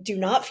people do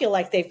not feel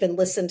like they've been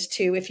listened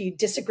to if you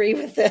disagree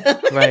with them.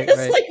 Right.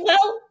 It's like,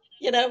 well,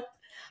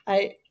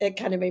 it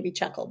kind of made me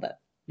chuckle, but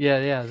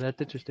yeah, that's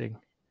interesting.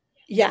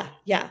 Yeah.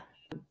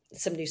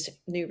 Some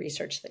new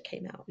research that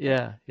came out.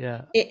 Yeah.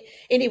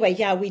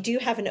 Anyway, we do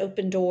have an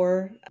open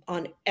door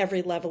on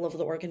every level of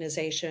the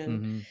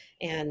organization,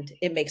 and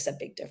it makes a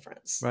big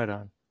difference. Right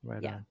on.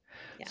 Yeah.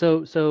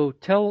 So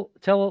tell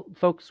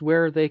folks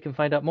where they can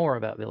find out more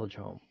about Village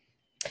Home.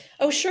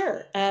 Oh,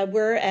 sure.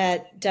 We're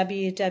at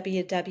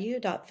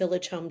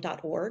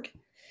www.villagehome.org,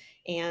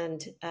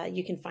 and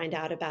you can find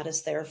out about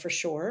us there for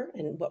sure,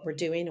 and what we're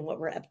doing and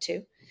what we're up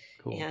to.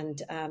 Cool. And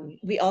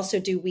we also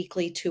do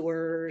weekly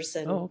tours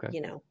and,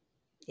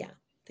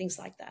 things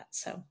like that.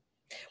 So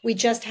we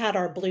just had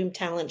our Bloom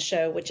Talent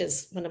Show, which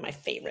is one of my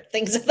favorite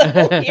things of the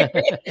whole year,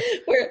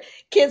 where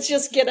kids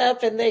just get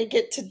up and they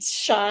get to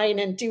shine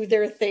and do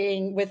their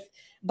thing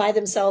by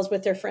themselves,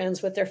 with their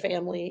friends, with their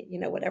family,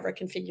 whatever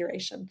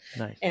configuration.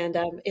 Nice. And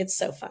it's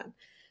so fun.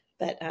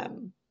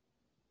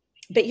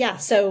 But yeah,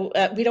 so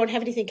we don't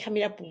have anything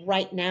coming up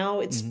right now.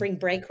 It's spring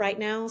break right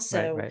now.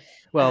 So, right.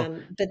 Well,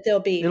 but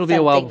it'll be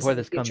a while before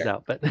this comes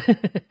out, but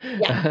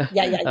yeah.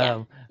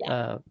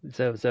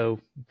 So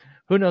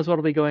who knows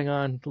what'll be going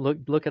on?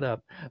 Look it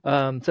up.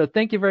 So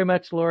thank you very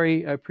much,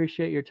 Lori. I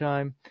appreciate your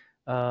time.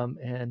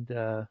 And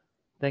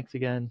thanks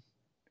again.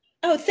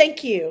 Oh,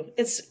 thank you.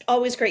 It's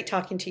always great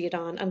talking to you,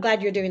 Don. I'm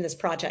glad you're doing this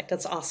project.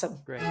 That's awesome.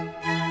 Great.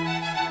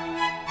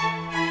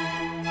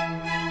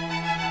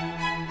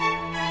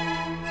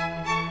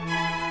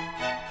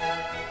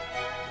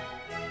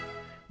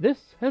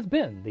 This has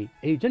been the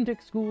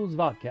Agentic Schools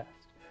Vodcast.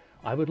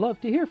 I would love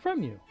to hear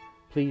from you.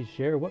 Please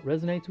share what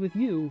resonates with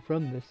you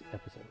from this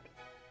episode.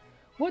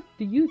 What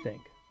do you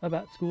think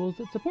about schools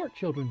that support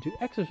children to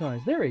exercise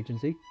their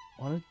agency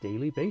on a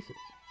daily basis?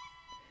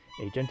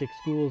 Agentic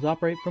schools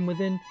operate from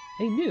within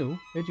a new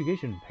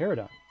education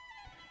paradigm.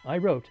 I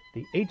wrote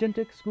the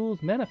Agentic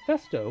Schools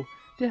Manifesto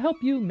to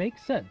help you make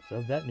sense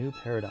of that new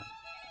paradigm.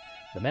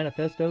 The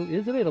manifesto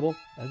is available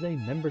as a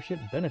membership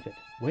benefit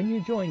when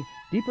you join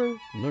Deeper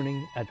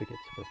Learning Advocates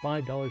for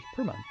 $5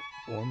 per month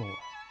or more.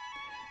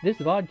 This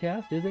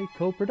Vodcast is a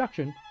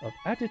co-production of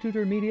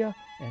Attituder Media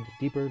and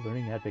Deeper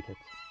Learning Advocates.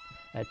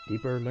 At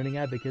Deeper Learning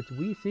Advocates,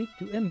 we seek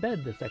to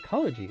embed the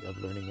psychology of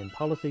learning in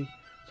policy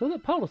so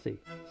that policy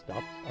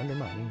stops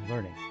undermining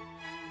learning.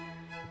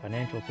 The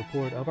financial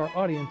support of our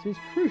audience is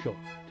crucial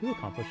to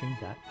accomplishing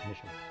that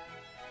mission.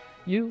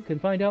 You can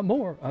find out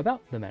more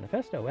about the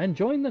manifesto and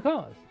join the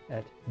cause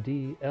at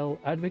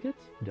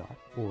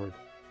dladvocates.org.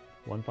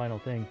 One final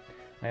thing,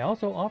 I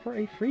also offer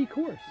a free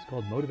course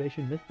called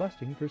Motivation Myth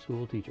Busting for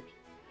School Teachers.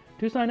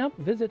 To sign up,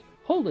 visit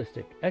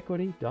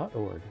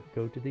holisticequity.org.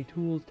 Go to the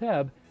Tools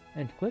tab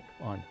and click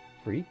on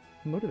Free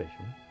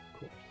Motivation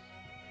Course.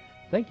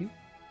 Thank you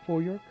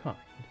for your kind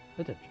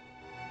attention.